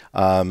this.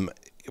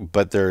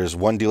 But there's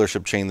one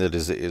dealership chain that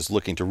is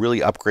looking to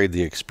really upgrade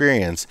the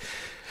experience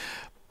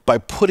by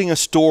putting a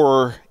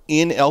store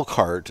in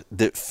Elkhart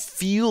that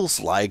feels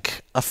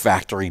like a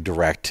factory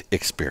direct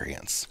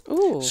experience.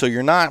 Ooh. So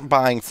you're not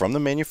buying from the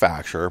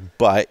manufacturer,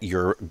 but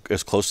you're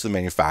as close to the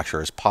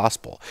manufacturer as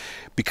possible.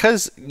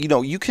 Because,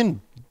 you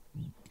can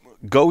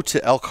go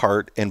to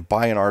Elkhart and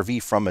buy an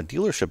RV from a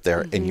dealership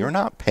there, and you're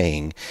not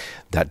paying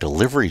that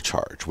delivery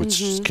charge,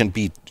 which can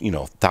be,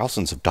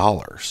 thousands of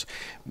dollars,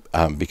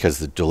 because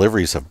the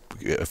deliveries have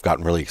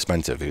gotten really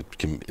expensive.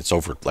 It's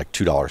over like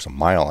 $2 a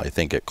mile, I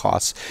think it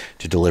costs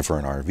to deliver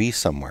an RV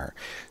somewhere.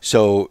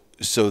 So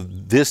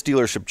this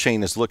dealership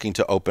chain is looking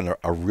to open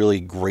a really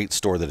great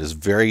store that is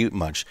very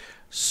much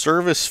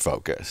service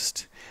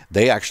focused.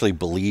 They actually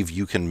believe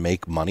you can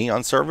make money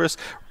on service.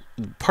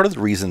 Part of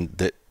the reason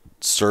that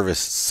service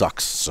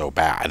sucks so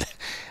bad,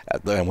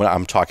 and when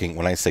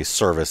I say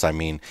service, I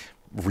mean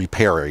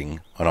repairing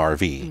an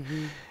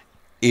RV,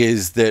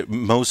 is that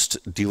most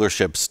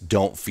dealerships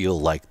don't feel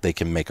like they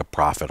can make a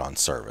profit on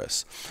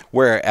service.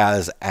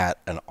 Whereas at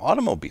an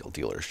automobile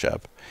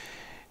dealership,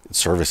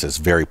 service is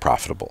very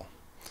profitable.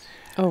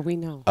 Oh, we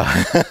know.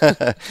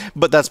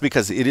 But that's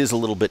because it is a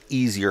little bit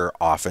easier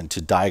often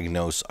to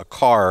diagnose a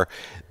car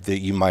that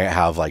you might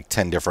have like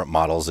 10 different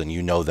models and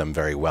you know them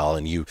very well,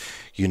 and you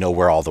know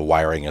where all the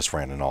wiring is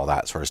ran and all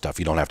that sort of stuff.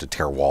 You don't have to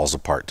tear walls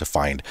apart to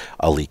find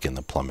a leak in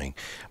the plumbing.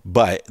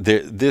 But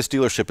this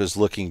dealership is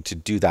looking to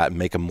do that and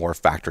make a more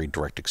factory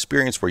direct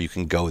experience where you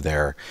can go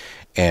there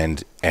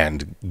and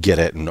get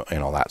it and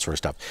all that sort of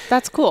stuff.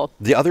 That's cool.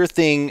 The other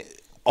thing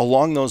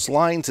along those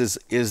lines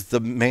is the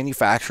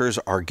manufacturers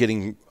are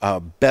getting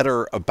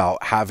better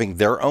about having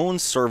their own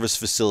service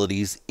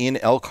facilities in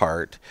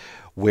Elkhart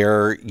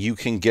where you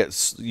can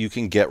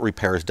get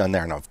repairs done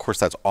there. Now, of course,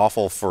 that's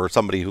awful for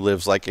somebody who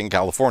lives like in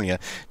California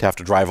to have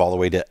to drive all the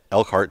way to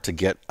Elkhart to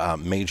get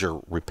major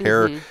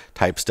repair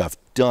type stuff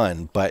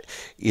done, but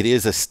it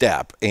is a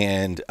step.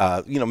 And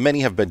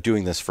many have been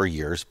doing this for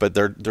years, but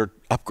they're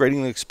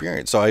upgrading the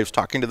experience. So I was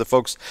talking to the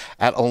folks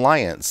at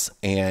Alliance,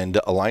 and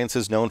Alliance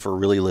is known for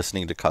really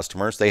listening to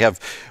customers. They have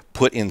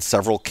put in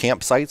several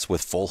campsites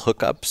with full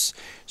hookups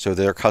so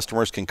their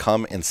customers can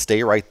come and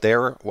stay right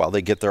there while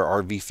they get their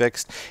RV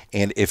fixed.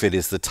 And if it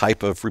is the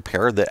type of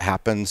repair that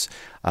happens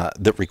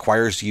that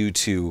requires you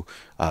to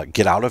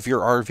get out of your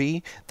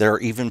RV, they're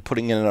even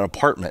putting in an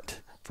apartment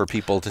for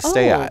people to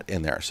stay at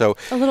in there. So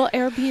a little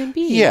Airbnb.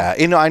 Yeah,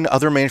 and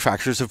other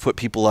manufacturers have put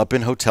people up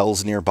in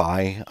hotels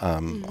nearby.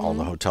 All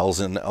the hotels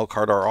in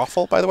Elkhart are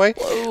awful, by the way.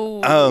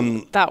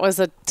 That was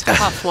a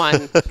tough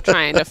one,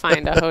 trying to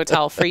find a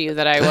hotel for you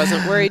that I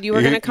wasn't worried you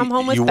were going to come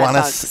home with bed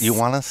bugs. You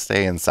want to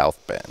stay in South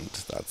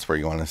Bend. That's where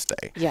you want to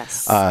stay.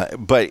 Yes.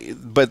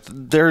 But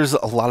there's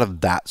a lot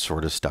of that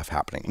sort of stuff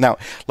happening. Now,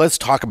 let's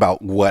talk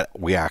about what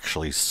we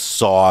actually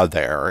saw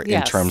there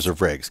in terms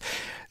of rigs.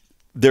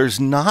 There's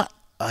not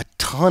a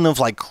ton of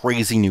like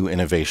crazy new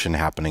innovation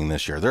happening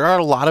this year. There are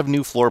a lot of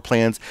new floor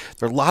plans.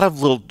 There are a lot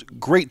of little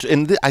great,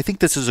 and I think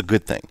this is a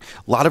good thing.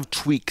 A lot of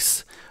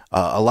tweaks,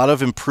 a lot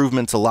of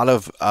improvements, a lot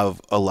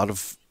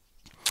of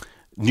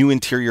new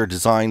interior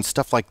design,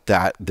 stuff like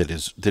that. That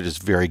is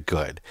very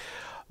good.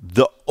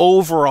 The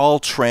overall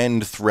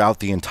trend throughout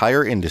the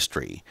entire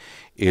industry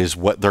is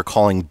what they're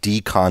calling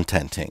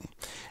decontenting,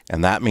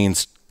 and that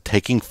means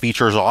taking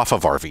features off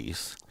of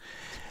RVs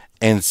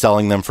and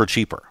selling them for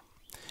cheaper.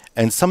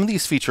 And some of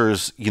these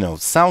features,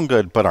 sound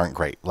good, but aren't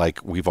great.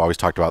 Like we've always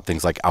talked about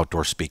things like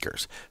outdoor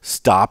speakers.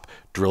 Stop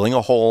drilling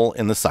a hole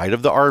in the side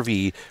of the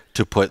RV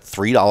to put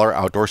 $3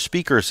 outdoor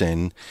speakers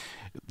in.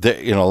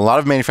 A lot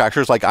of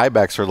manufacturers like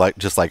Ibex are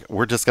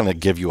we're just going to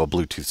give you a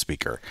Bluetooth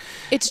speaker.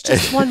 It's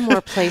just one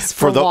more place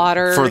for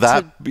water for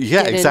that. To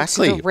Yeah, get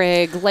exactly. into the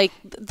rig. Like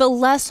the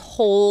less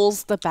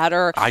holes, the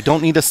better. I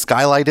don't need a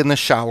skylight in the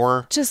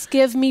shower. Just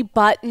give me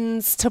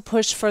buttons to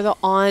push for the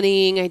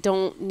awning. I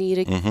don't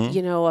need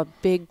a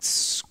big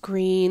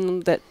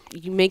screen that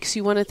makes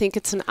you want to think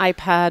it's an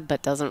iPad,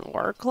 but doesn't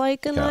work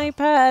like an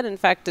iPad. In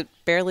fact, it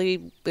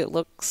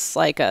looks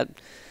like a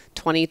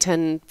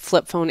 2010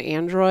 flip phone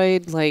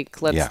Android. Like,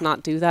 let's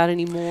not do that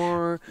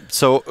anymore.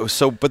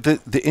 But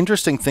the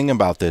interesting thing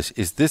about this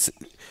is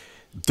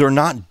they're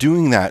not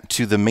doing that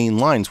to the main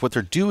lines. What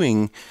they're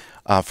doing,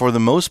 for the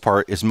most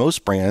part, is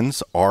most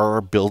brands are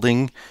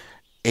building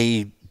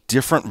a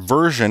different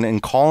version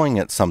and calling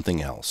it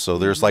something else. So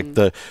there's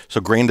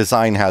Grand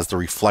Design has the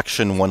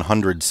Reflection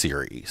 100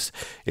 series,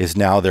 is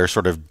now their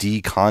sort of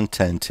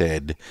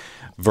decontented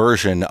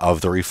version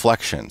of the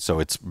Reflection.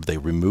 So they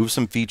remove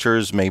some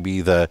features,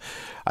 maybe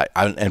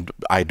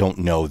I don't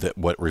know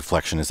what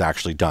Reflection has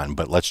actually done,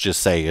 but let's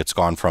just say it's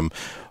gone from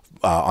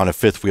on a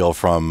fifth wheel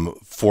from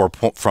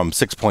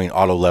 6-point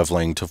auto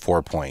leveling to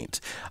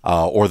 4-point,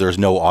 or there's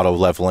no auto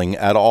leveling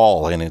at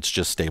all and it's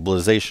just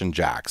stabilization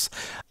jacks.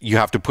 You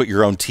have to put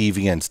your own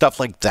TV in. Stuff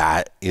like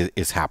that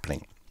is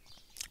happening.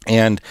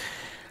 And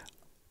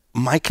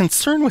my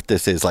concern with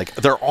this is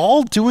they're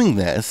all doing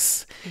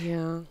this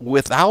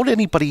without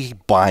anybody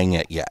buying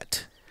it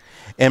yet.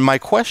 And my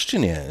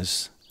question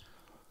is,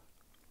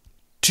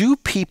 do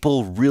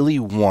people really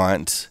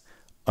want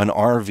an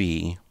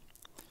RV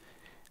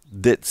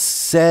that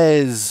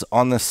says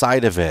on the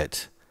side of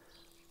it,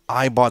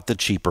 I bought the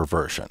cheaper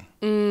version.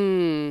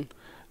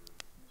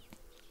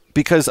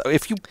 Because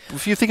if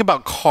you think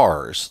about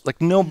cars, like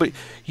nobody,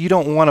 you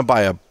don't want to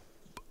buy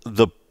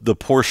the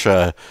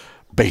Porsche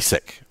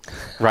basic,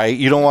 right?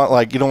 You don't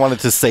want it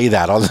to say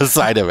that on the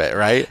side of it,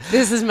 right?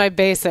 This is my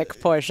basic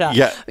Porsche.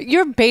 Yeah.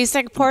 Your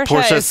basic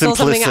Porsche is still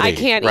something I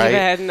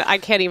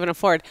can't even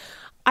afford.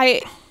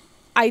 I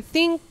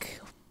think,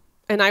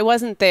 and I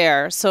wasn't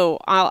there, so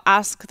I'll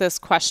ask this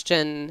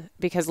question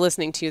because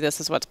listening to you, this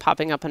is what's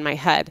popping up in my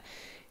head.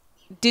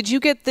 Did you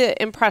get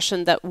the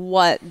impression that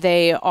what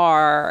they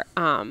are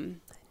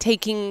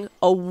taking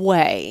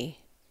away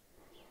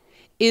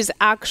is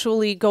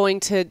actually going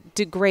to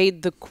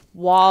degrade the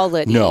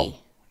quality?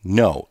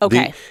 No.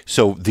 Okay.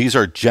 So these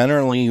are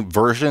generally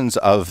versions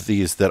of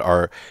these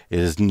that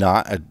is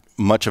not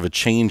much of a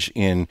change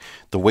in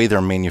the way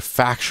they're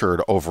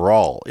manufactured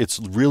overall. It's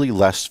really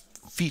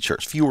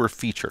fewer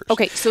features.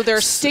 Okay, so they're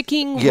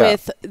sticking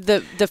with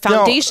the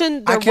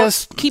foundation. No, they're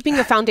keeping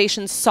the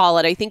foundation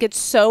solid. I think it's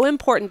so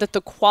important that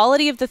the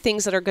quality of the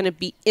things that are going to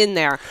be in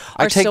there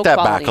are so I take that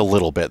quality. back a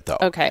little bit, though.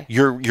 Okay.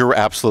 You're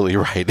absolutely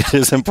right. It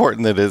is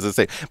important that it is the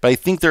same. But I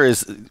think there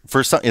is,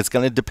 for some, it's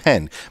going to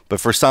depend. But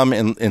for some,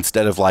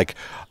 instead of like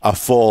a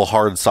full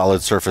hard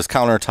solid surface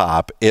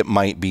countertop, it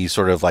might be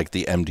sort of like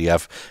the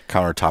MDF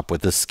countertop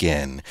with the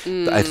skin.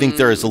 I think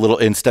there is a little,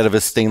 instead of a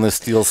stainless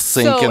steel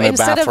sink in the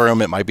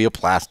bathroom, it might be a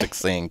plastic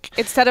sink.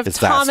 Instead of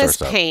Thomas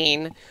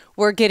Paine,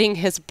 we're getting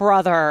his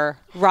brother,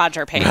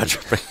 Roger Paine.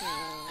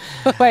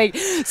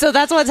 So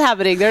that's what's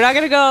happening. They're not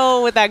going to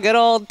go with that good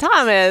old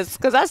Thomas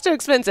because that's too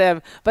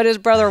expensive. But his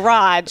brother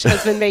Raj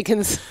has been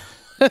making some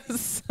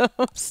stuff.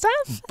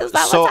 Is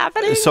that what's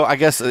happening? So I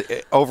guess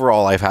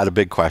overall, I've had a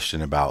big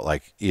question about,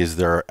 like, is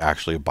there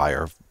actually a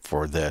buyer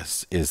for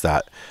this? Is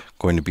that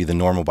going to be the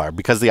normal buyer?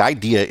 Because the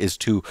idea is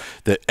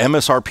the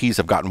MSRPs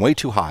have gotten way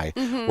too high.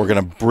 We're going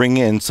to bring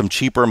in some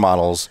cheaper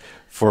models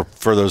for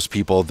those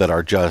people that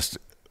are just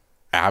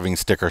having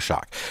sticker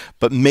shock.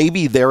 But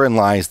maybe therein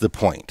lies the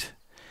point.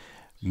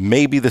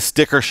 Maybe the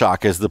sticker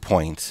shock is the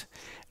point,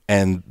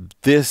 and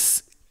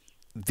these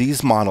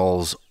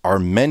models are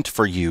meant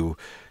for you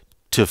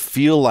to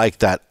feel like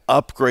that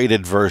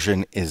upgraded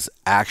version is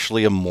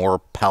actually a more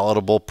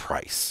palatable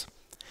price.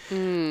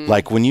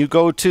 Like when you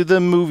go to the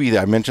movie,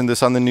 I mentioned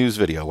this on the news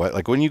video,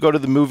 like when you go to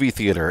the movie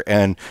theater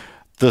and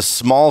the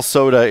small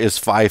soda is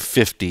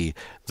 $5.50,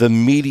 the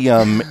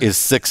medium is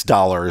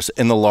 $6,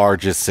 and the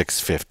large is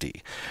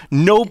 $6.50.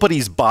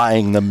 Nobody's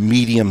buying the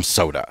medium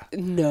soda.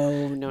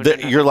 No.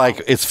 You're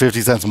like, it's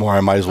 50 cents more.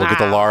 I might as well get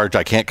the large.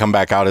 I can't come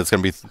back out. It's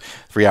going to be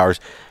 3 hours.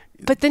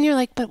 But then you're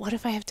like, but what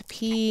if I have to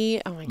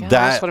pee? Oh my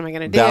gosh, what am I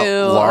going to do?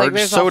 That large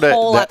there's soda, a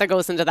whole lot that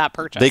goes into that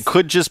purchase. They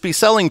could just be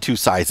selling two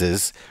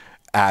sizes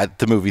at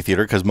the movie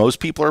theater because most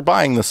people are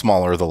buying the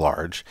smaller or the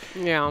large.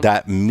 Yeah.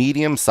 That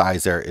medium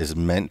size there is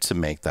meant to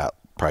make that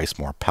price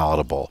more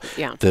palatable.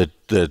 Yeah. The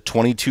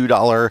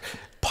 $22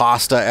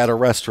 pasta at a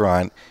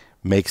restaurant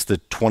makes the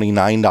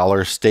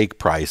 $29 steak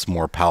price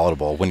more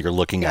palatable when you're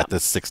looking at the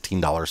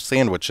 $16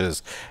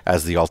 sandwiches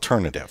as the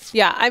alternative.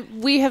 Yeah,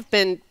 we have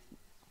been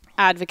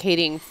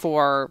advocating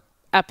for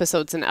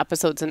episodes and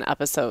episodes and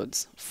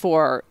episodes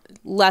for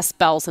less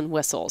bells and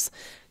whistles.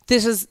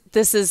 This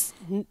is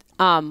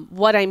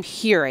what I'm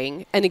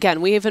hearing. And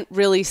again, we haven't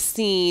really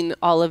seen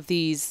all of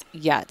these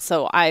yet.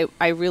 So I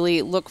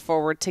really look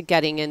forward to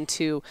getting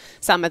into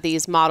some of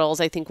these models.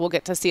 I think we'll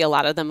get to see a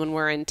lot of them when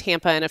we're in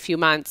Tampa in a few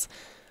months.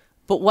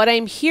 But what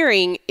I'm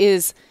hearing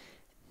is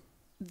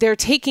they're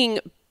taking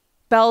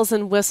bells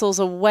and whistles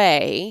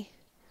away,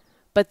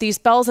 but these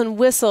bells and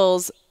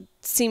whistles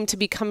seem to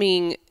be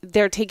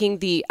they're taking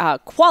the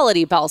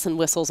quality bells and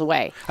whistles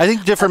away. I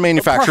think different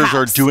manufacturers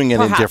are doing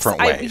it in different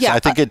ways. I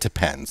think it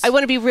depends. I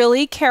want to be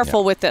really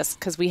careful with this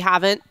because we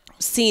haven't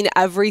seen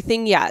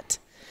everything yet.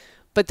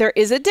 But there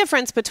is a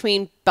difference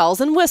between bells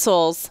and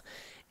whistles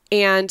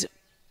and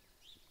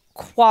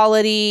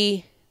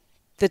quality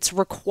that's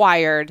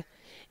required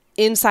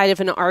inside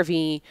of an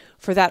RV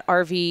for that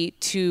RV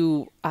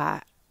to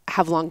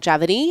have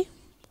longevity.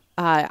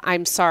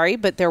 I'm sorry,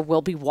 but there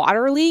will be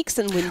water leaks.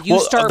 And when you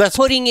start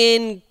putting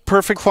in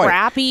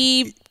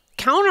crappy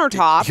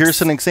countertops.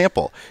 Here's an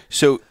example.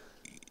 So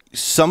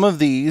some of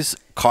these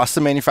cost the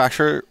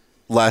manufacturer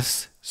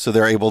less, so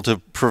they're able to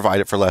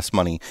provide it for less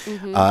money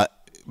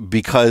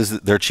because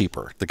they're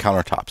cheaper, the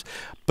countertops.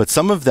 But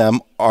some of them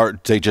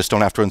they just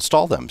don't have to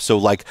install them. So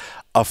like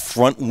a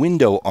front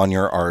window on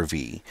your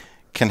RV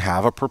can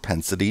have a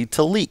propensity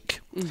to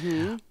leak.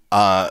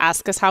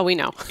 Ask us how we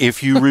know.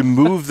 If you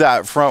remove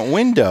that front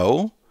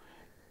window,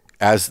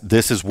 as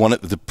this is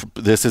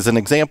this is an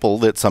example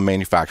that some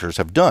manufacturers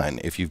have done.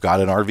 If you've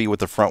got an RV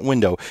with a front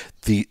window,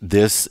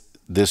 this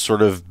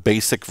sort of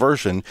basic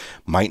version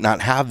might not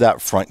have that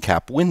front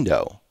cap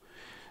window.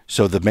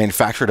 So the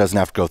manufacturer doesn't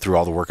have to go through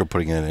all the work of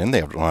putting it in.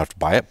 They don't have to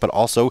buy it, but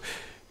also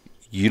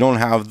you don't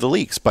have the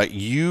leaks, but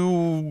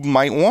you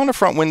might want a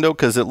front window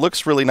because it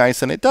looks really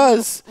nice and it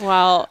does.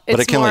 Well,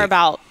 it's more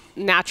about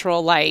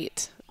natural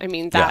light. I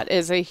mean, that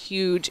is a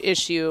huge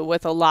issue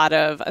with a lot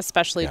of,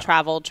 especially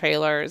travel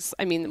trailers.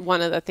 I mean,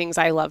 one of the things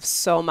I love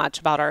so much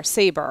about our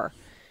Sabre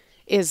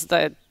is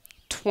the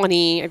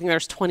 20, I think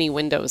there's 20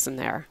 windows in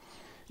there.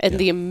 And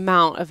the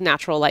amount of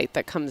natural light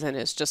that comes in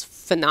is just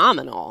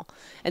phenomenal.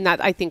 And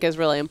that, I think, is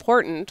really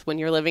important when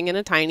you're living in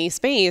a tiny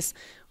space.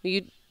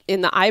 In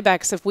the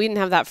Ibex, if we didn't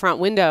have that front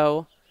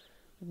window,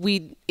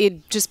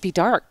 it'd just be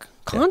dark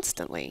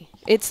constantly.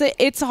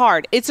 It's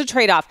hard. It's a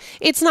trade-off.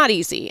 It's not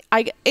easy.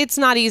 It's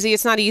not easy.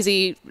 It's not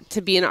easy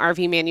to be an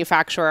RV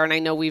manufacturer. And I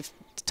know we've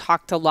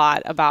talked a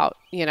lot about,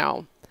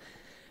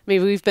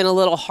 maybe we've been a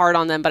little hard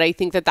on them, but I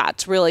think that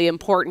that's really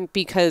important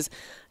because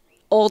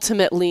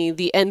ultimately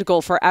the end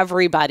goal for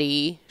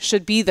everybody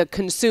should be the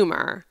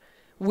consumer.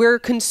 We're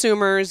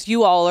consumers.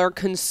 You all are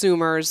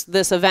consumers.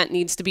 This event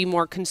needs to be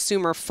more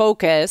consumer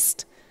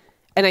focused.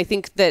 And I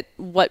think that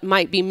what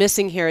might be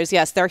missing here is,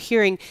 yes, they're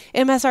hearing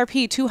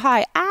MSRP too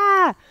high.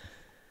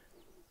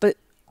 But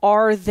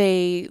are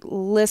they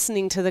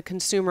listening to the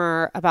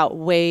consumer about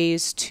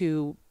ways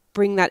to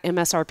bring that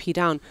MSRP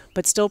down,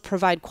 but still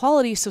provide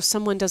quality so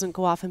someone doesn't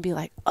go off and be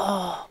like,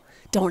 oh,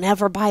 don't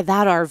ever buy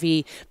that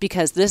RV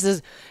because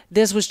this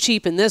was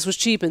cheap and this was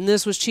cheap and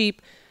this was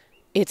cheap.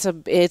 It's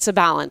a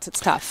balance. It's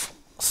tough.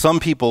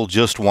 Some people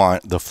just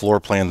want the floor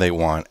plan they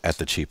want at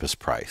the cheapest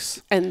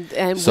price, and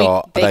they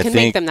can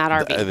make them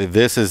that RV.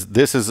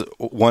 This is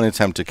one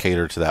attempt to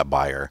cater to that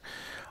buyer,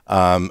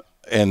 and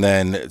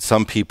then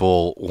some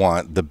people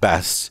want the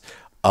best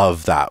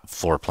of that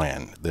floor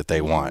plan that they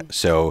want.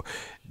 So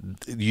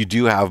you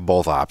do have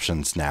both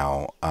options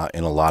now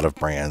in a lot of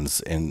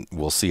brands, and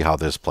we'll see how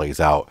this plays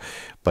out.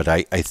 But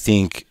I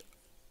think,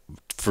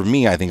 for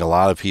me, I think a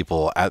lot of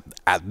people at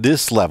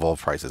this level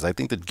of prices, I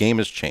think the game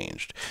has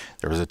changed.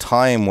 There was a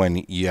time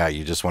when,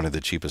 you just wanted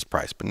the cheapest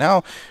price. But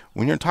now,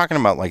 when you're talking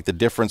about like the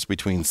difference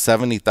between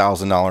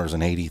 $70,000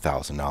 and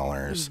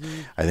 $80,000,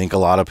 I think a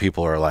lot of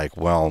people are like,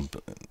 well,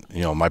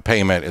 my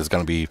payment is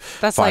going to be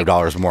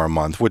 $5 more a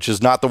month, which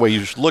is not the way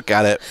you should look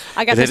at it.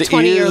 I got this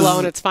 20-year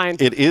loan. It's fine.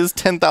 It is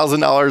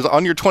 $10,000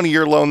 on your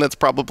 20-year loan. That's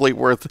probably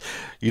worth,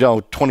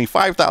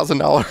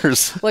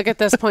 $25,000. Look, at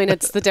this point,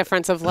 it's the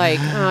difference of like,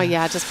 oh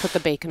yeah, just put the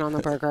bacon on the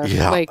burger.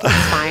 Like,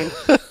 it's fine.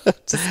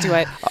 Just do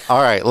it.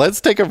 All right, let's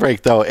take a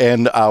break though,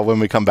 and when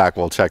we come back,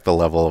 we'll check the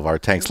level of our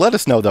tanks. Let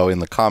us know though in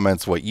the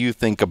comments what you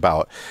think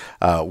about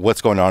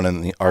what's going on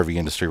in the RV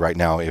industry right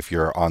now. If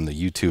you're on the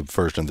YouTube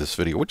version of this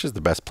video, which is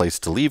the best place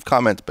to leave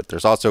comments, but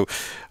there's also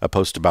a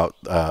post about.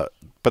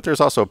 But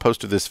there's also a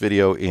post of this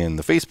video in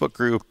the Facebook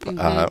group and,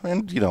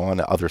 on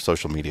other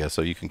social media.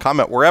 So you can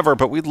comment wherever,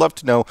 but we'd love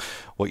to know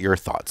what your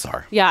thoughts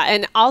are. Yeah,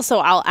 and also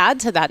I'll add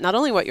to that, not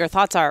only what your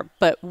thoughts are,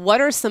 but what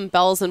are some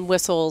bells and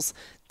whistles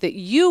that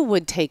you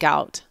would take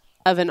out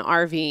of an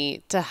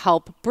RV to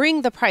help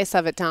bring the price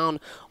of it down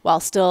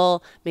while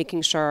still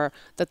making sure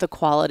that the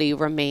quality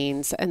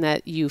remains and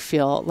that you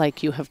feel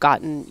like you have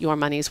gotten your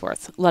money's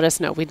worth. Let us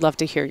know. We'd love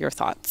to hear your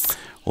thoughts.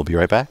 We'll be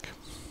right back.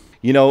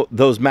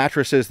 Those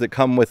mattresses that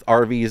come with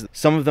RVs,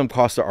 some of them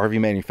cost the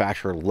RV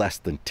manufacturer less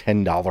than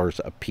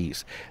 $10 a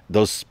piece.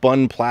 Those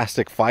spun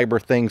plastic fiber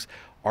things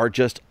are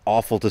just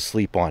awful to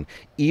sleep on.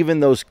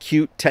 Even those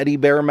cute teddy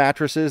bear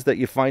mattresses that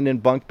you find in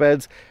bunk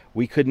beds,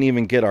 we couldn't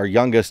even get our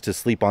youngest to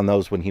sleep on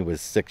those when he was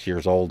 6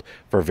 years old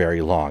for very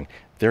long.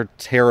 They're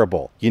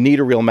terrible. You need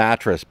a real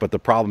mattress, but the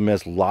problem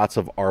is lots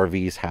of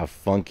RVs have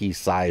funky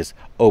size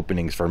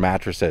openings for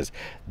mattresses.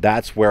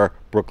 That's where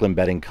Brooklyn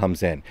Bedding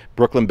comes in.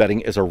 Brooklyn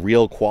Bedding is a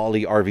real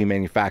quality RV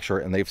manufacturer,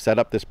 and they've set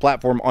up this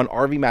platform on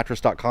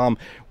rvmattress.com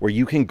where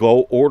you can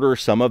go order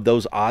some of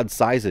those odd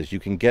sizes. You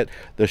can get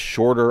the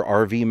shorter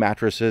RV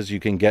mattresses.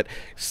 You can get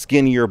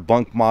skinnier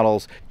bunk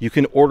models. You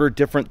can order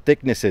different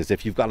thicknesses.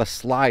 If you've got a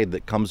slide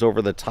that comes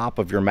over the top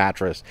of your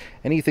mattress,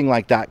 anything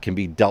like that can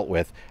be dealt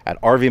with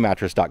at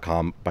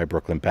rvmattress.com by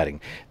Brooklyn Bedding.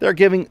 They're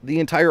giving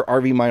the entire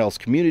RV Miles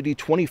community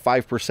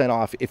 25%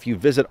 off if you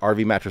visit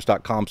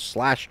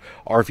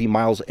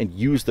rvmattress.com/RVMiles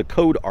and use the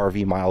code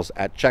RVMiles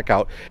at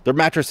checkout. Their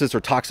mattresses are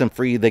toxin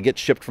free. They get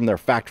shipped from their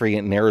factory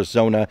in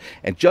Arizona.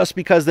 And just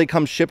because they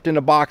come shipped in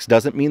a box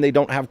doesn't mean they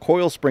don't have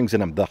coil springs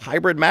in them. The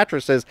hybrid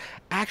mattresses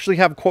actually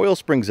have coil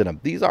springs in them.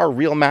 These are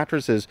real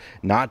mattresses,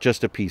 not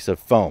just a piece of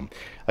foam.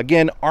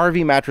 Again,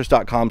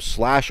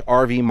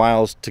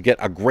 rvmattress.com/RVMiles to get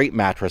a great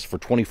mattress for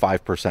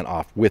 25%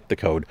 off with the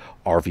code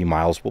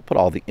RVMiles. We'll put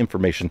all the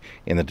information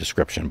in the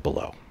description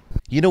below.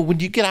 When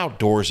you get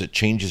outdoors, it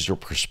changes your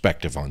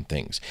perspective on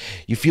things.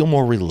 You feel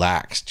more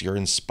relaxed. You're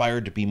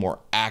inspired to be more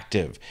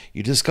active.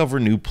 You discover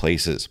new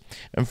places.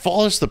 And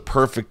fall is the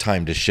perfect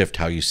time to shift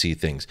how you see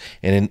things.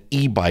 And an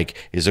e-bike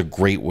is a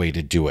great way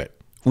to do it.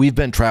 We've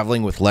been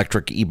traveling with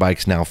electric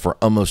e-bikes now for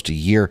almost a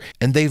year,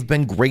 and they've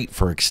been great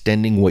for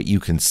extending what you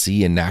can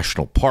see in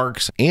national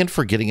parks and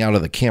for getting out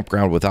of the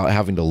campground without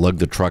having to lug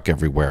the truck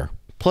everywhere.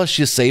 Plus,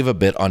 you save a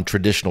bit on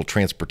traditional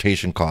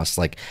transportation costs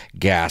like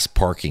gas,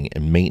 parking,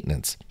 and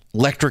maintenance.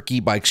 Electric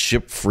e-bikes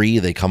ship free,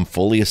 they come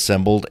fully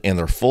assembled, and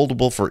they're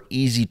foldable for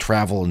easy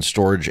travel and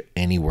storage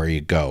anywhere you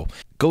go.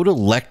 Go to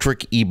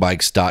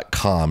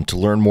electricebikes.com to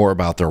learn more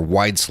about their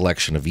wide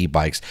selection of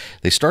e-bikes.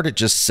 They start at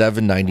just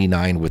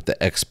 $7.99 with the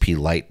XP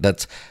Lite.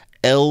 That's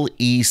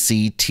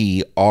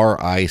LECTRICE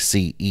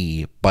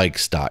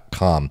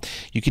bikes.com.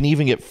 You can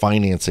even get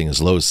financing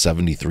as low as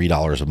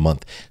 $73 a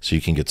month, so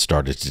you can get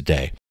started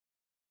today.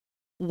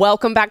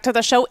 Welcome back to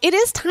the show. It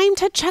is time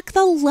to check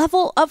the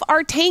level of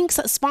our tanks,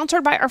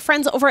 sponsored by our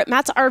friends over at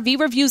Matt's RV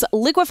Reviews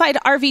Liquefied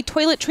RV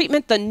Toilet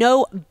Treatment, the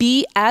No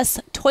BS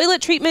Toilet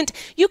Treatment.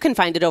 You can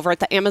find it over at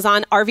the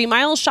Amazon RV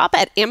Miles shop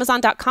at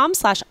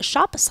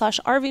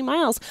amazon.com/shop/RV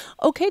Miles.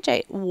 Okay,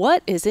 Jay,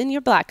 what is in your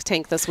black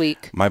tank this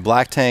week? My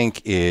black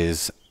tank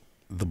is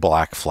the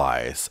black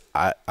flies.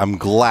 I'm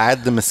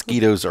glad the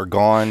mosquitoes are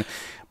gone,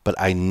 but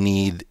I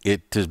need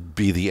it to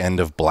be the end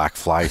of black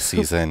fly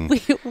season.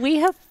 We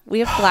have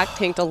black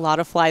tanked a lot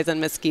of flies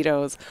and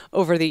mosquitoes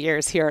over the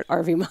years here at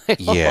RV Miles.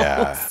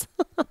 Yeah,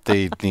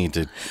 they need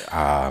to.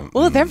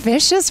 Well, they're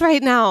vicious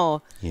right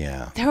now.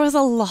 Yeah, there was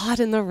a lot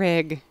in the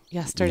rig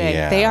yesterday.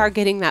 Yeah. They are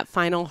getting that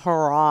final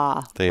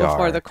hurrah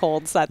before the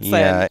cold sets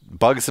in.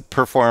 Bugs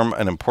perform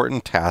an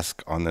important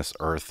task on this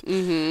earth,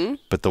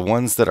 but the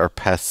ones that are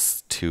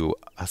pests to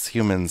us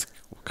humans,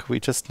 could we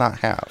just not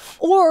have?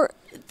 Or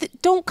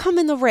don't come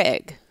in the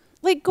rig.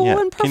 Like, go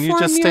and perform. Can you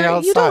just stay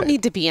outside? You don't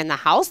need to be in the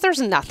house. There's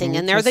nothing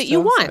in there that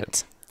you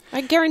want.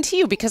 I guarantee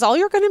you, because all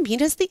you're going to meet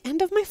is the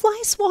end of my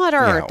fly swatter.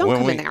 Yeah, don't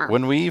come in there.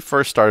 When we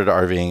first started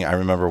RVing, I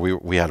remember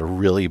we had a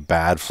really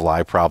bad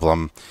fly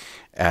problem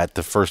at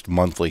the first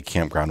monthly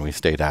campground we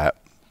stayed at.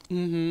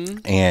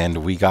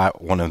 And we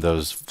got one of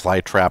those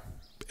fly trap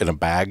in a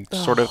bag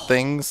sort of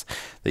things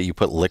that you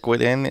put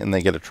liquid in and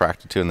they get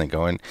attracted to and they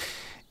go in.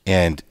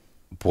 And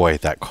boy,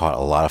 that caught a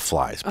lot of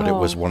flies, but it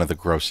was one of the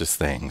grossest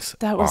things.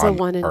 That was a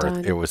one and Earth.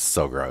 done. It was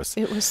so gross.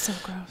 It was so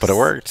gross. But it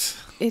worked.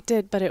 It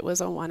did, but it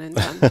was a one and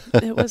done.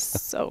 It was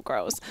so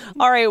gross.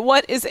 All right,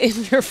 what is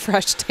in your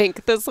fresh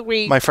tank this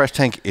week? My fresh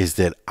tank is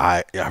that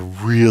I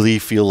really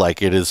feel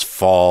like it is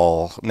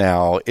fall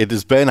now. It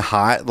has been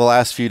hot the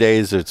last few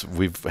days.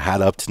 We've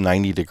had up to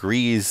 90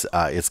 degrees.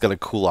 It's going to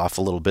cool off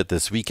a little bit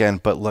this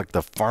weekend. But look,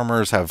 the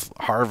farmers have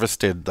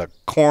harvested the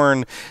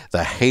corn.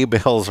 The hay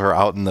bales are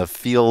out in the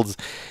fields.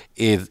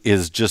 It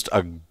is just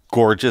a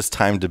gorgeous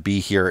time to be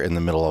here in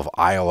the middle of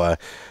Iowa.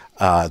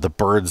 The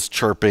birds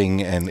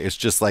chirping, and it's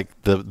just like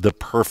the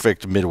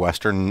perfect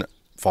Midwestern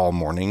fall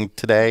morning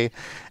today.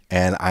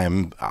 And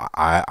I'm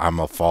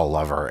a fall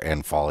lover,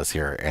 and fall is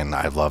here, and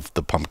I love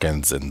the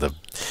pumpkins and the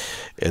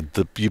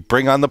you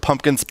bring on the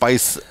pumpkin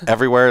spice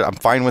everywhere. I'm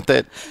fine with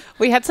it.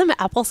 We had some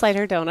apple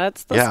cider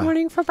donuts this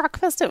morning for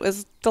breakfast. It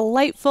was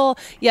delightful.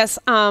 Yes,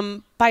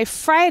 by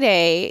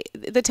Friday,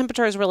 the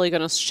temperature is really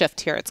going to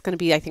shift here. It's going to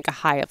be, I think, a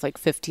high of like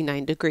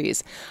 59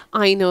 degrees.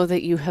 I know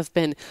that you have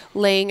been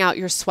laying out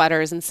your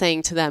sweaters and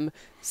saying to them,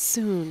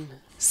 soon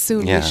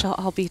we shall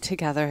all be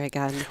together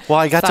again. Well,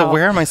 I got to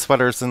wear my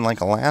sweaters in like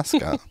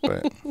Alaska,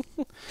 but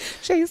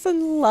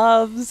Jason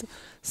loves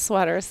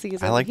sweater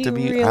season. I like he to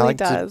be really I like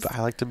does. to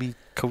I like to be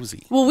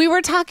cozy. Well, we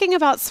were talking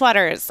about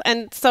sweaters,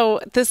 and so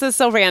this is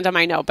so random,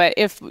 I know, but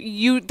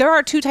there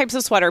are two types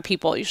of sweater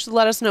people. You should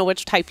let us know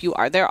which type you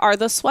are. There are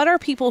the sweater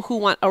people who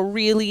want a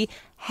really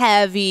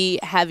heavy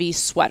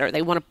sweater.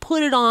 They want to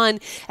put it on,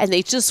 and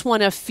they just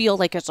want to feel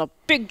like it's a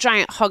big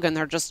giant hug, and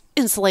they're just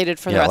insulated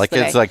for the rest of the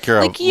day. It's like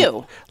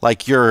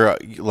you're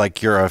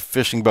like you're a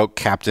fishing boat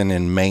captain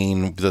in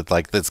Maine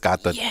that's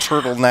got the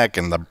turtleneck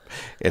and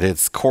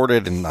it's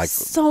corded and like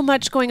so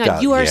much going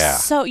on.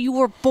 You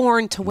were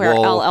born to wear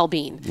LL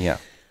Bean. Yeah.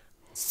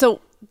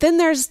 So then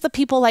there's the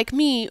people like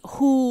me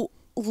who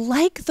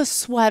like the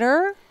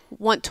sweater,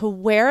 want to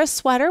wear a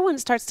sweater when it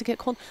starts to get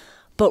cold,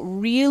 but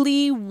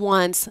really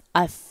wants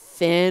a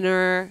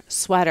thinner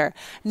sweater.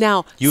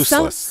 Now,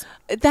 useless.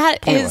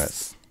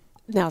 Pointless.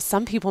 Now,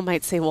 some people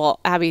might say, well,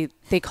 Abby,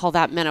 they call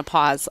that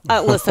menopause.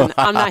 Listen,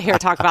 I'm not here to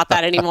talk about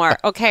that anymore.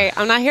 Okay,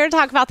 I'm not here to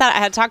talk about that. I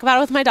had to talk about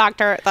it with my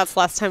doctor. That's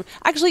last time.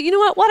 Actually, you know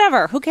what?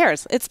 Whatever. Who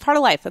cares? It's part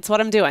of life. That's what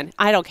I'm doing.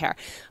 I don't care.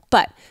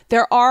 But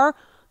there are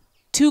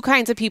two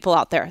kinds of people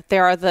out there.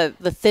 There are the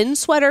thin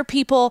sweater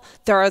people.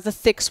 There are the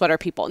thick sweater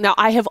people. Now,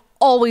 I have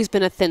always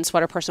been a thin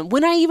sweater person.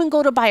 When I even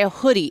go to buy a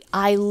hoodie,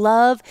 I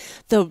love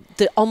the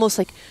almost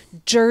like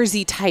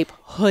jersey type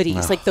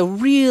hoodies, like the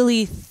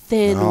really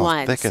thin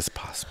ones. Thick as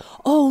possible.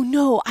 Oh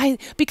no,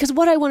 because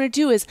what I want to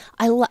do is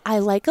I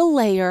like a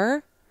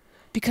layer,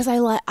 because I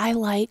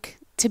like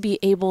to be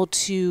able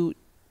to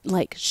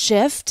like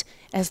shift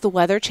as the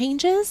weather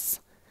changes.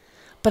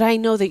 But I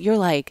know that you're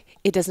like,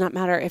 it does not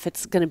matter if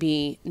it's going to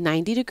be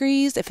 90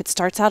 degrees. If it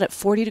starts out at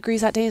 40 degrees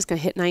that day, it's going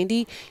to hit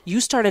 90.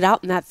 You started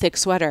out in that thick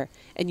sweater,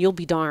 and you'll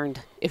be darned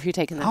if you're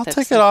taking that I'll thick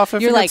take sweater. it off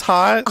if you're it's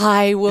hot.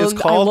 I will. It's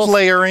called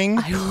layering.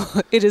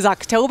 It is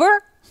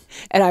October,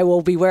 and I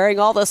will be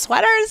wearing all the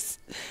sweaters.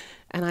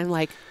 And I'm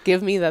like,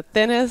 give me the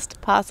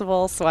thinnest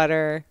possible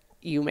sweater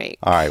you make.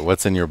 All right,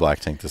 what's in your black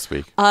tank this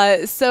week?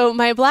 So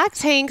my black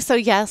tank, so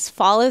yes,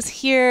 fall is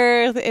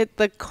here.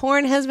 The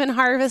corn has been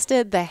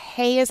harvested. The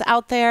hay is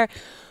out there.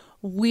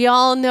 We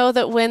all know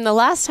that when the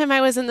last time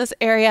I was in this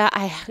area,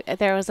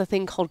 there was a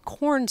thing called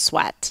corn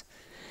sweat.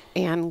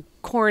 And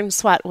corn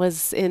sweat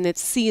was in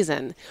its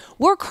season.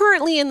 We're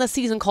currently in the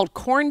season called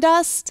corn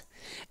dust.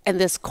 And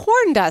this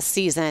corn dust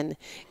season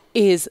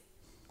is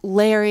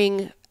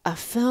layering a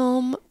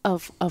film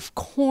of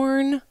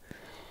corn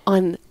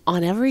on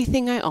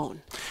everything I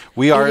own.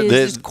 We are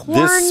this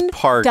this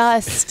park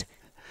dust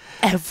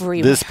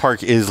everywhere. This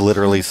park is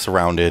literally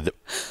surrounded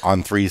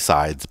on 3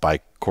 sides by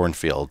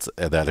cornfields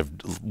that have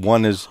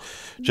one has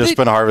just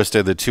been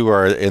harvested, the 2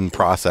 are in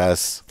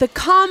process. The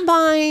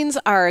combines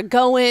are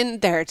going,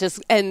 they're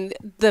just, and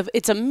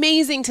it's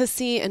amazing to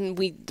see, and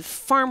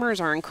farmers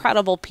are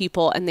incredible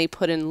people, and they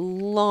put in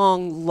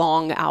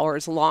long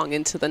hours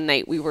into the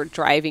night. We were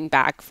driving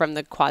back from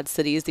the Quad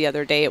Cities the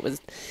other day. It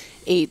was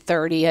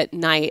 8:30 at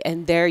night,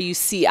 and there you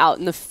see out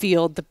in the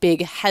field the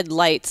big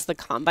headlights. The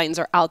combines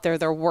are out there,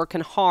 they're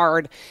working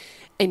hard,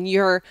 and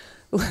you're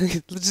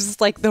just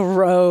like the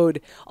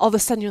road. All of a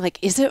sudden you're like,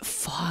 is it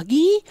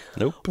foggy?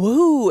 Nope.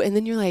 Whoa. And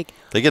then you're like,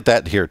 they get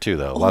that here too,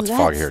 though. Lots of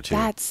fog here too.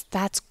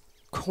 That's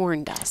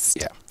corn dust.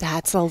 Yeah.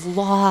 That's a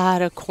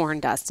lot of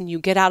corn dust. And you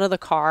get out of the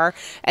car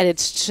and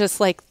it's just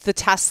like the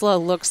Tesla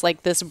looks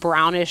like this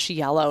brownish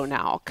yellow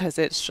now because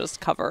it's just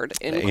covered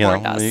in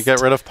corn dust. When you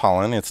get rid of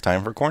pollen, it's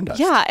time for corn dust.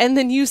 Yeah. And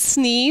then you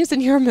sneeze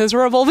and you're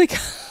miserable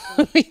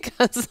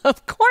because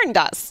of corn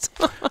dust.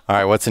 All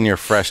right, what's in your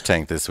fresh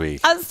tank this week?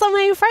 So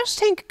my fresh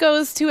tank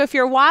goes to, if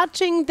you're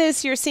watching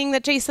this, you're seeing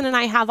that Jason and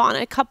I have on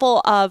a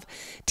couple of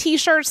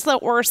t-shirts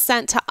that were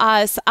sent to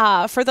us.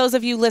 For those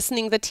of you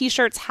listening, the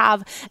t-shirts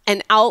have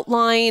an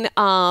outline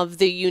of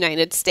the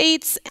United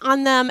States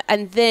on them.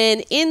 And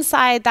then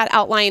inside that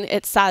outline,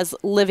 it says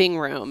living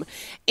room.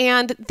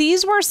 And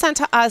these were sent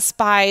to us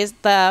by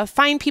the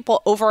fine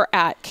people over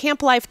at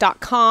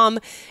camplife.com.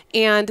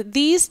 And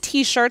these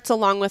t-shirts,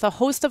 along with a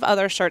host of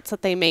other shirts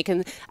that they make,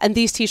 and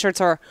these t-shirts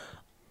are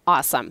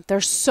awesome. They're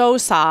so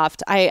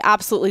soft. I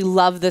absolutely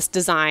love this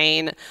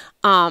design.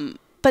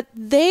 But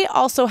they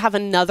also have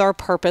another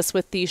purpose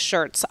with these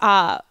shirts.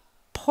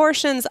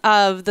 Portions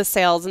of the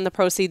sales and the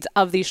proceeds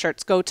of these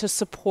shirts go to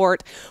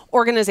support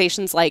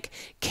organizations like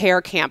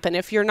Care Camp. And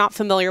if you're not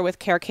familiar with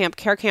Care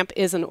Camp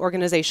is an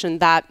organization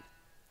that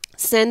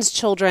sends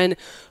children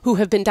who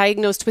have been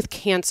diagnosed with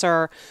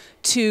cancer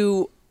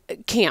to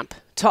camp,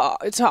 to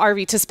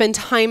RV, to spend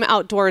time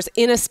outdoors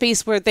in a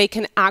space where they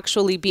can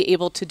actually be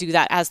able to do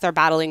that as they're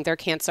battling their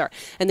cancer.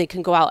 And they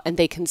can go out and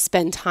they can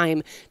spend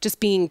time just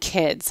being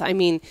kids. I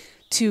mean,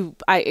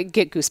 I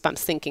get goosebumps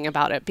thinking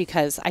about it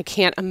because I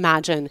can't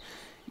imagine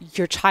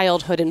your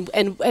childhood.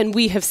 And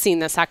we have seen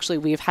this, actually.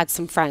 We've had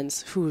some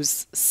friends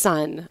whose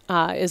son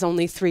is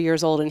only 3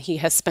 years old, and he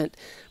has spent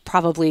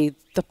probably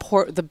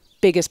the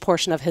biggest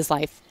portion of his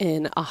life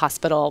in a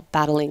hospital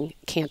battling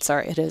cancer.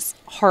 It is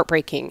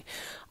heartbreaking.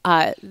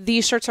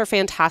 These shirts are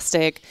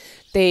fantastic.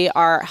 They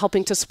are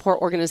helping to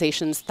support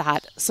organizations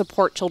that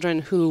support children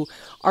who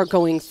are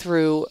going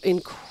through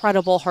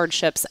incredible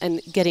hardships and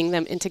getting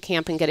them into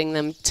camp and getting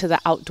them to the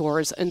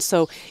outdoors. And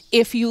so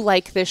if you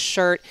like this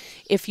shirt,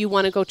 if you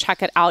want to go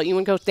check it out,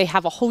 they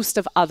have a host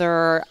of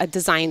other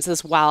designs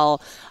as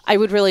well. I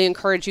would really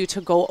encourage you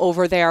to go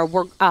over there.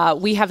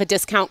 We have a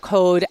discount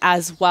code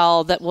as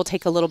well that will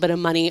take a little bit of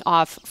money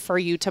off for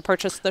you to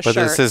purchase the shirt.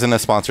 But this isn't a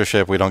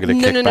sponsorship. We don't get a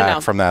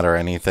kickback from that or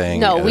anything.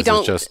 No, we don't.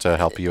 It's just to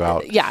help you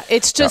out. Yeah,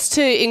 it's just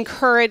to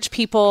encourage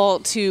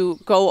people to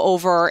go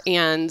over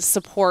and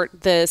support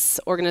this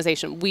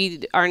organization.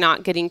 We are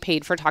not getting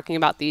paid for talking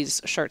about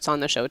these shirts on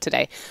the show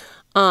today.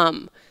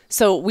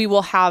 So we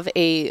will have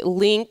a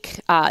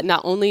link not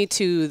only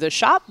to the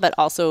shop, but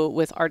also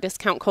with our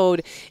discount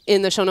code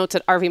in the show notes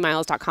at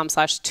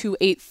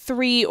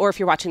rvmiles.com/283. Or if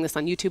you're watching this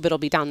on YouTube, it'll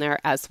be down there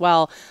as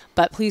well.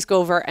 But please go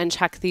over and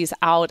check these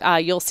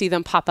out. You'll see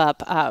them pop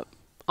up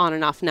on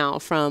and off now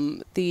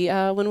from the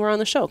when we're on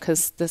the show,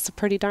 because this is a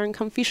pretty darn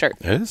comfy shirt.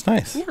 It is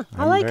nice. Yeah,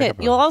 I like it.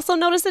 You'll also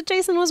notice that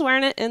Jason was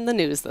wearing it in the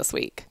news this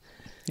week.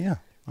 Yeah.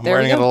 I'm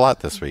wearing it a lot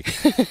this week.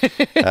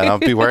 And I'll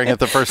be wearing it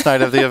the first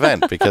night of the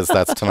event because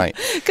that's tonight.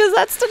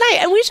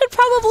 And we should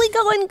probably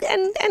go and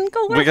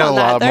go work on that. We got a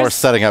lot more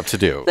setting up to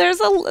do. There's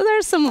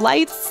some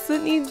lights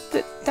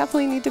that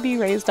definitely need to be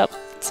raised up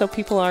so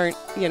people aren't,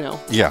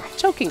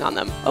 choking on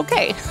them.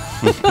 Okay.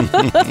 All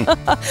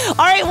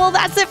right. Well,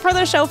 that's it for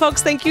the show,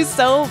 folks. Thank you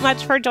so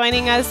much for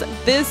joining us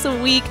this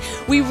week.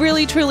 We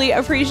really, truly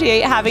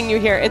appreciate having you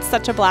here. It's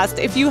such a blast.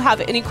 If you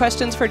have any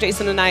questions for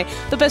Jason and I,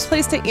 the best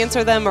place to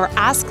answer them, or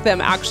ask them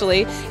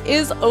actually,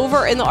 is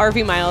over in the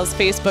RV Miles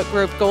Facebook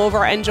group. Go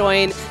over and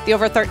join the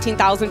over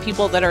 13,000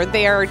 people that are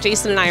there.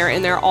 Jason and I are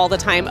in there all the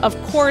time. Of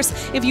course,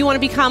 if you want to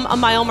become a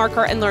mile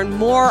marker and learn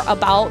more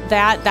about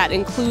that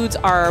includes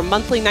our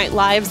monthly night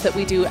lives that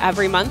we do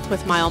every month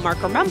with mile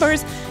marker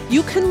members.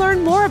 You can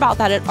learn more about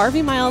that at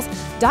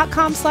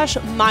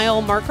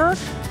rvmiles.com/mile marker.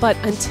 But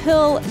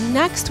until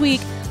next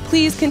week,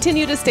 please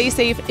continue to stay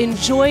safe.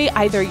 Enjoy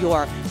either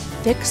your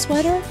thick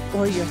sweater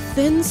or your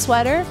thin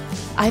sweater.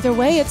 Either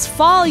way, it's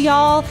fall,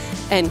 y'all.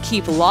 And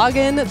keep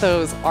logging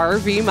those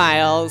RV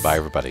miles. Bye,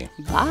 everybody.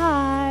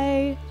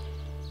 Bye.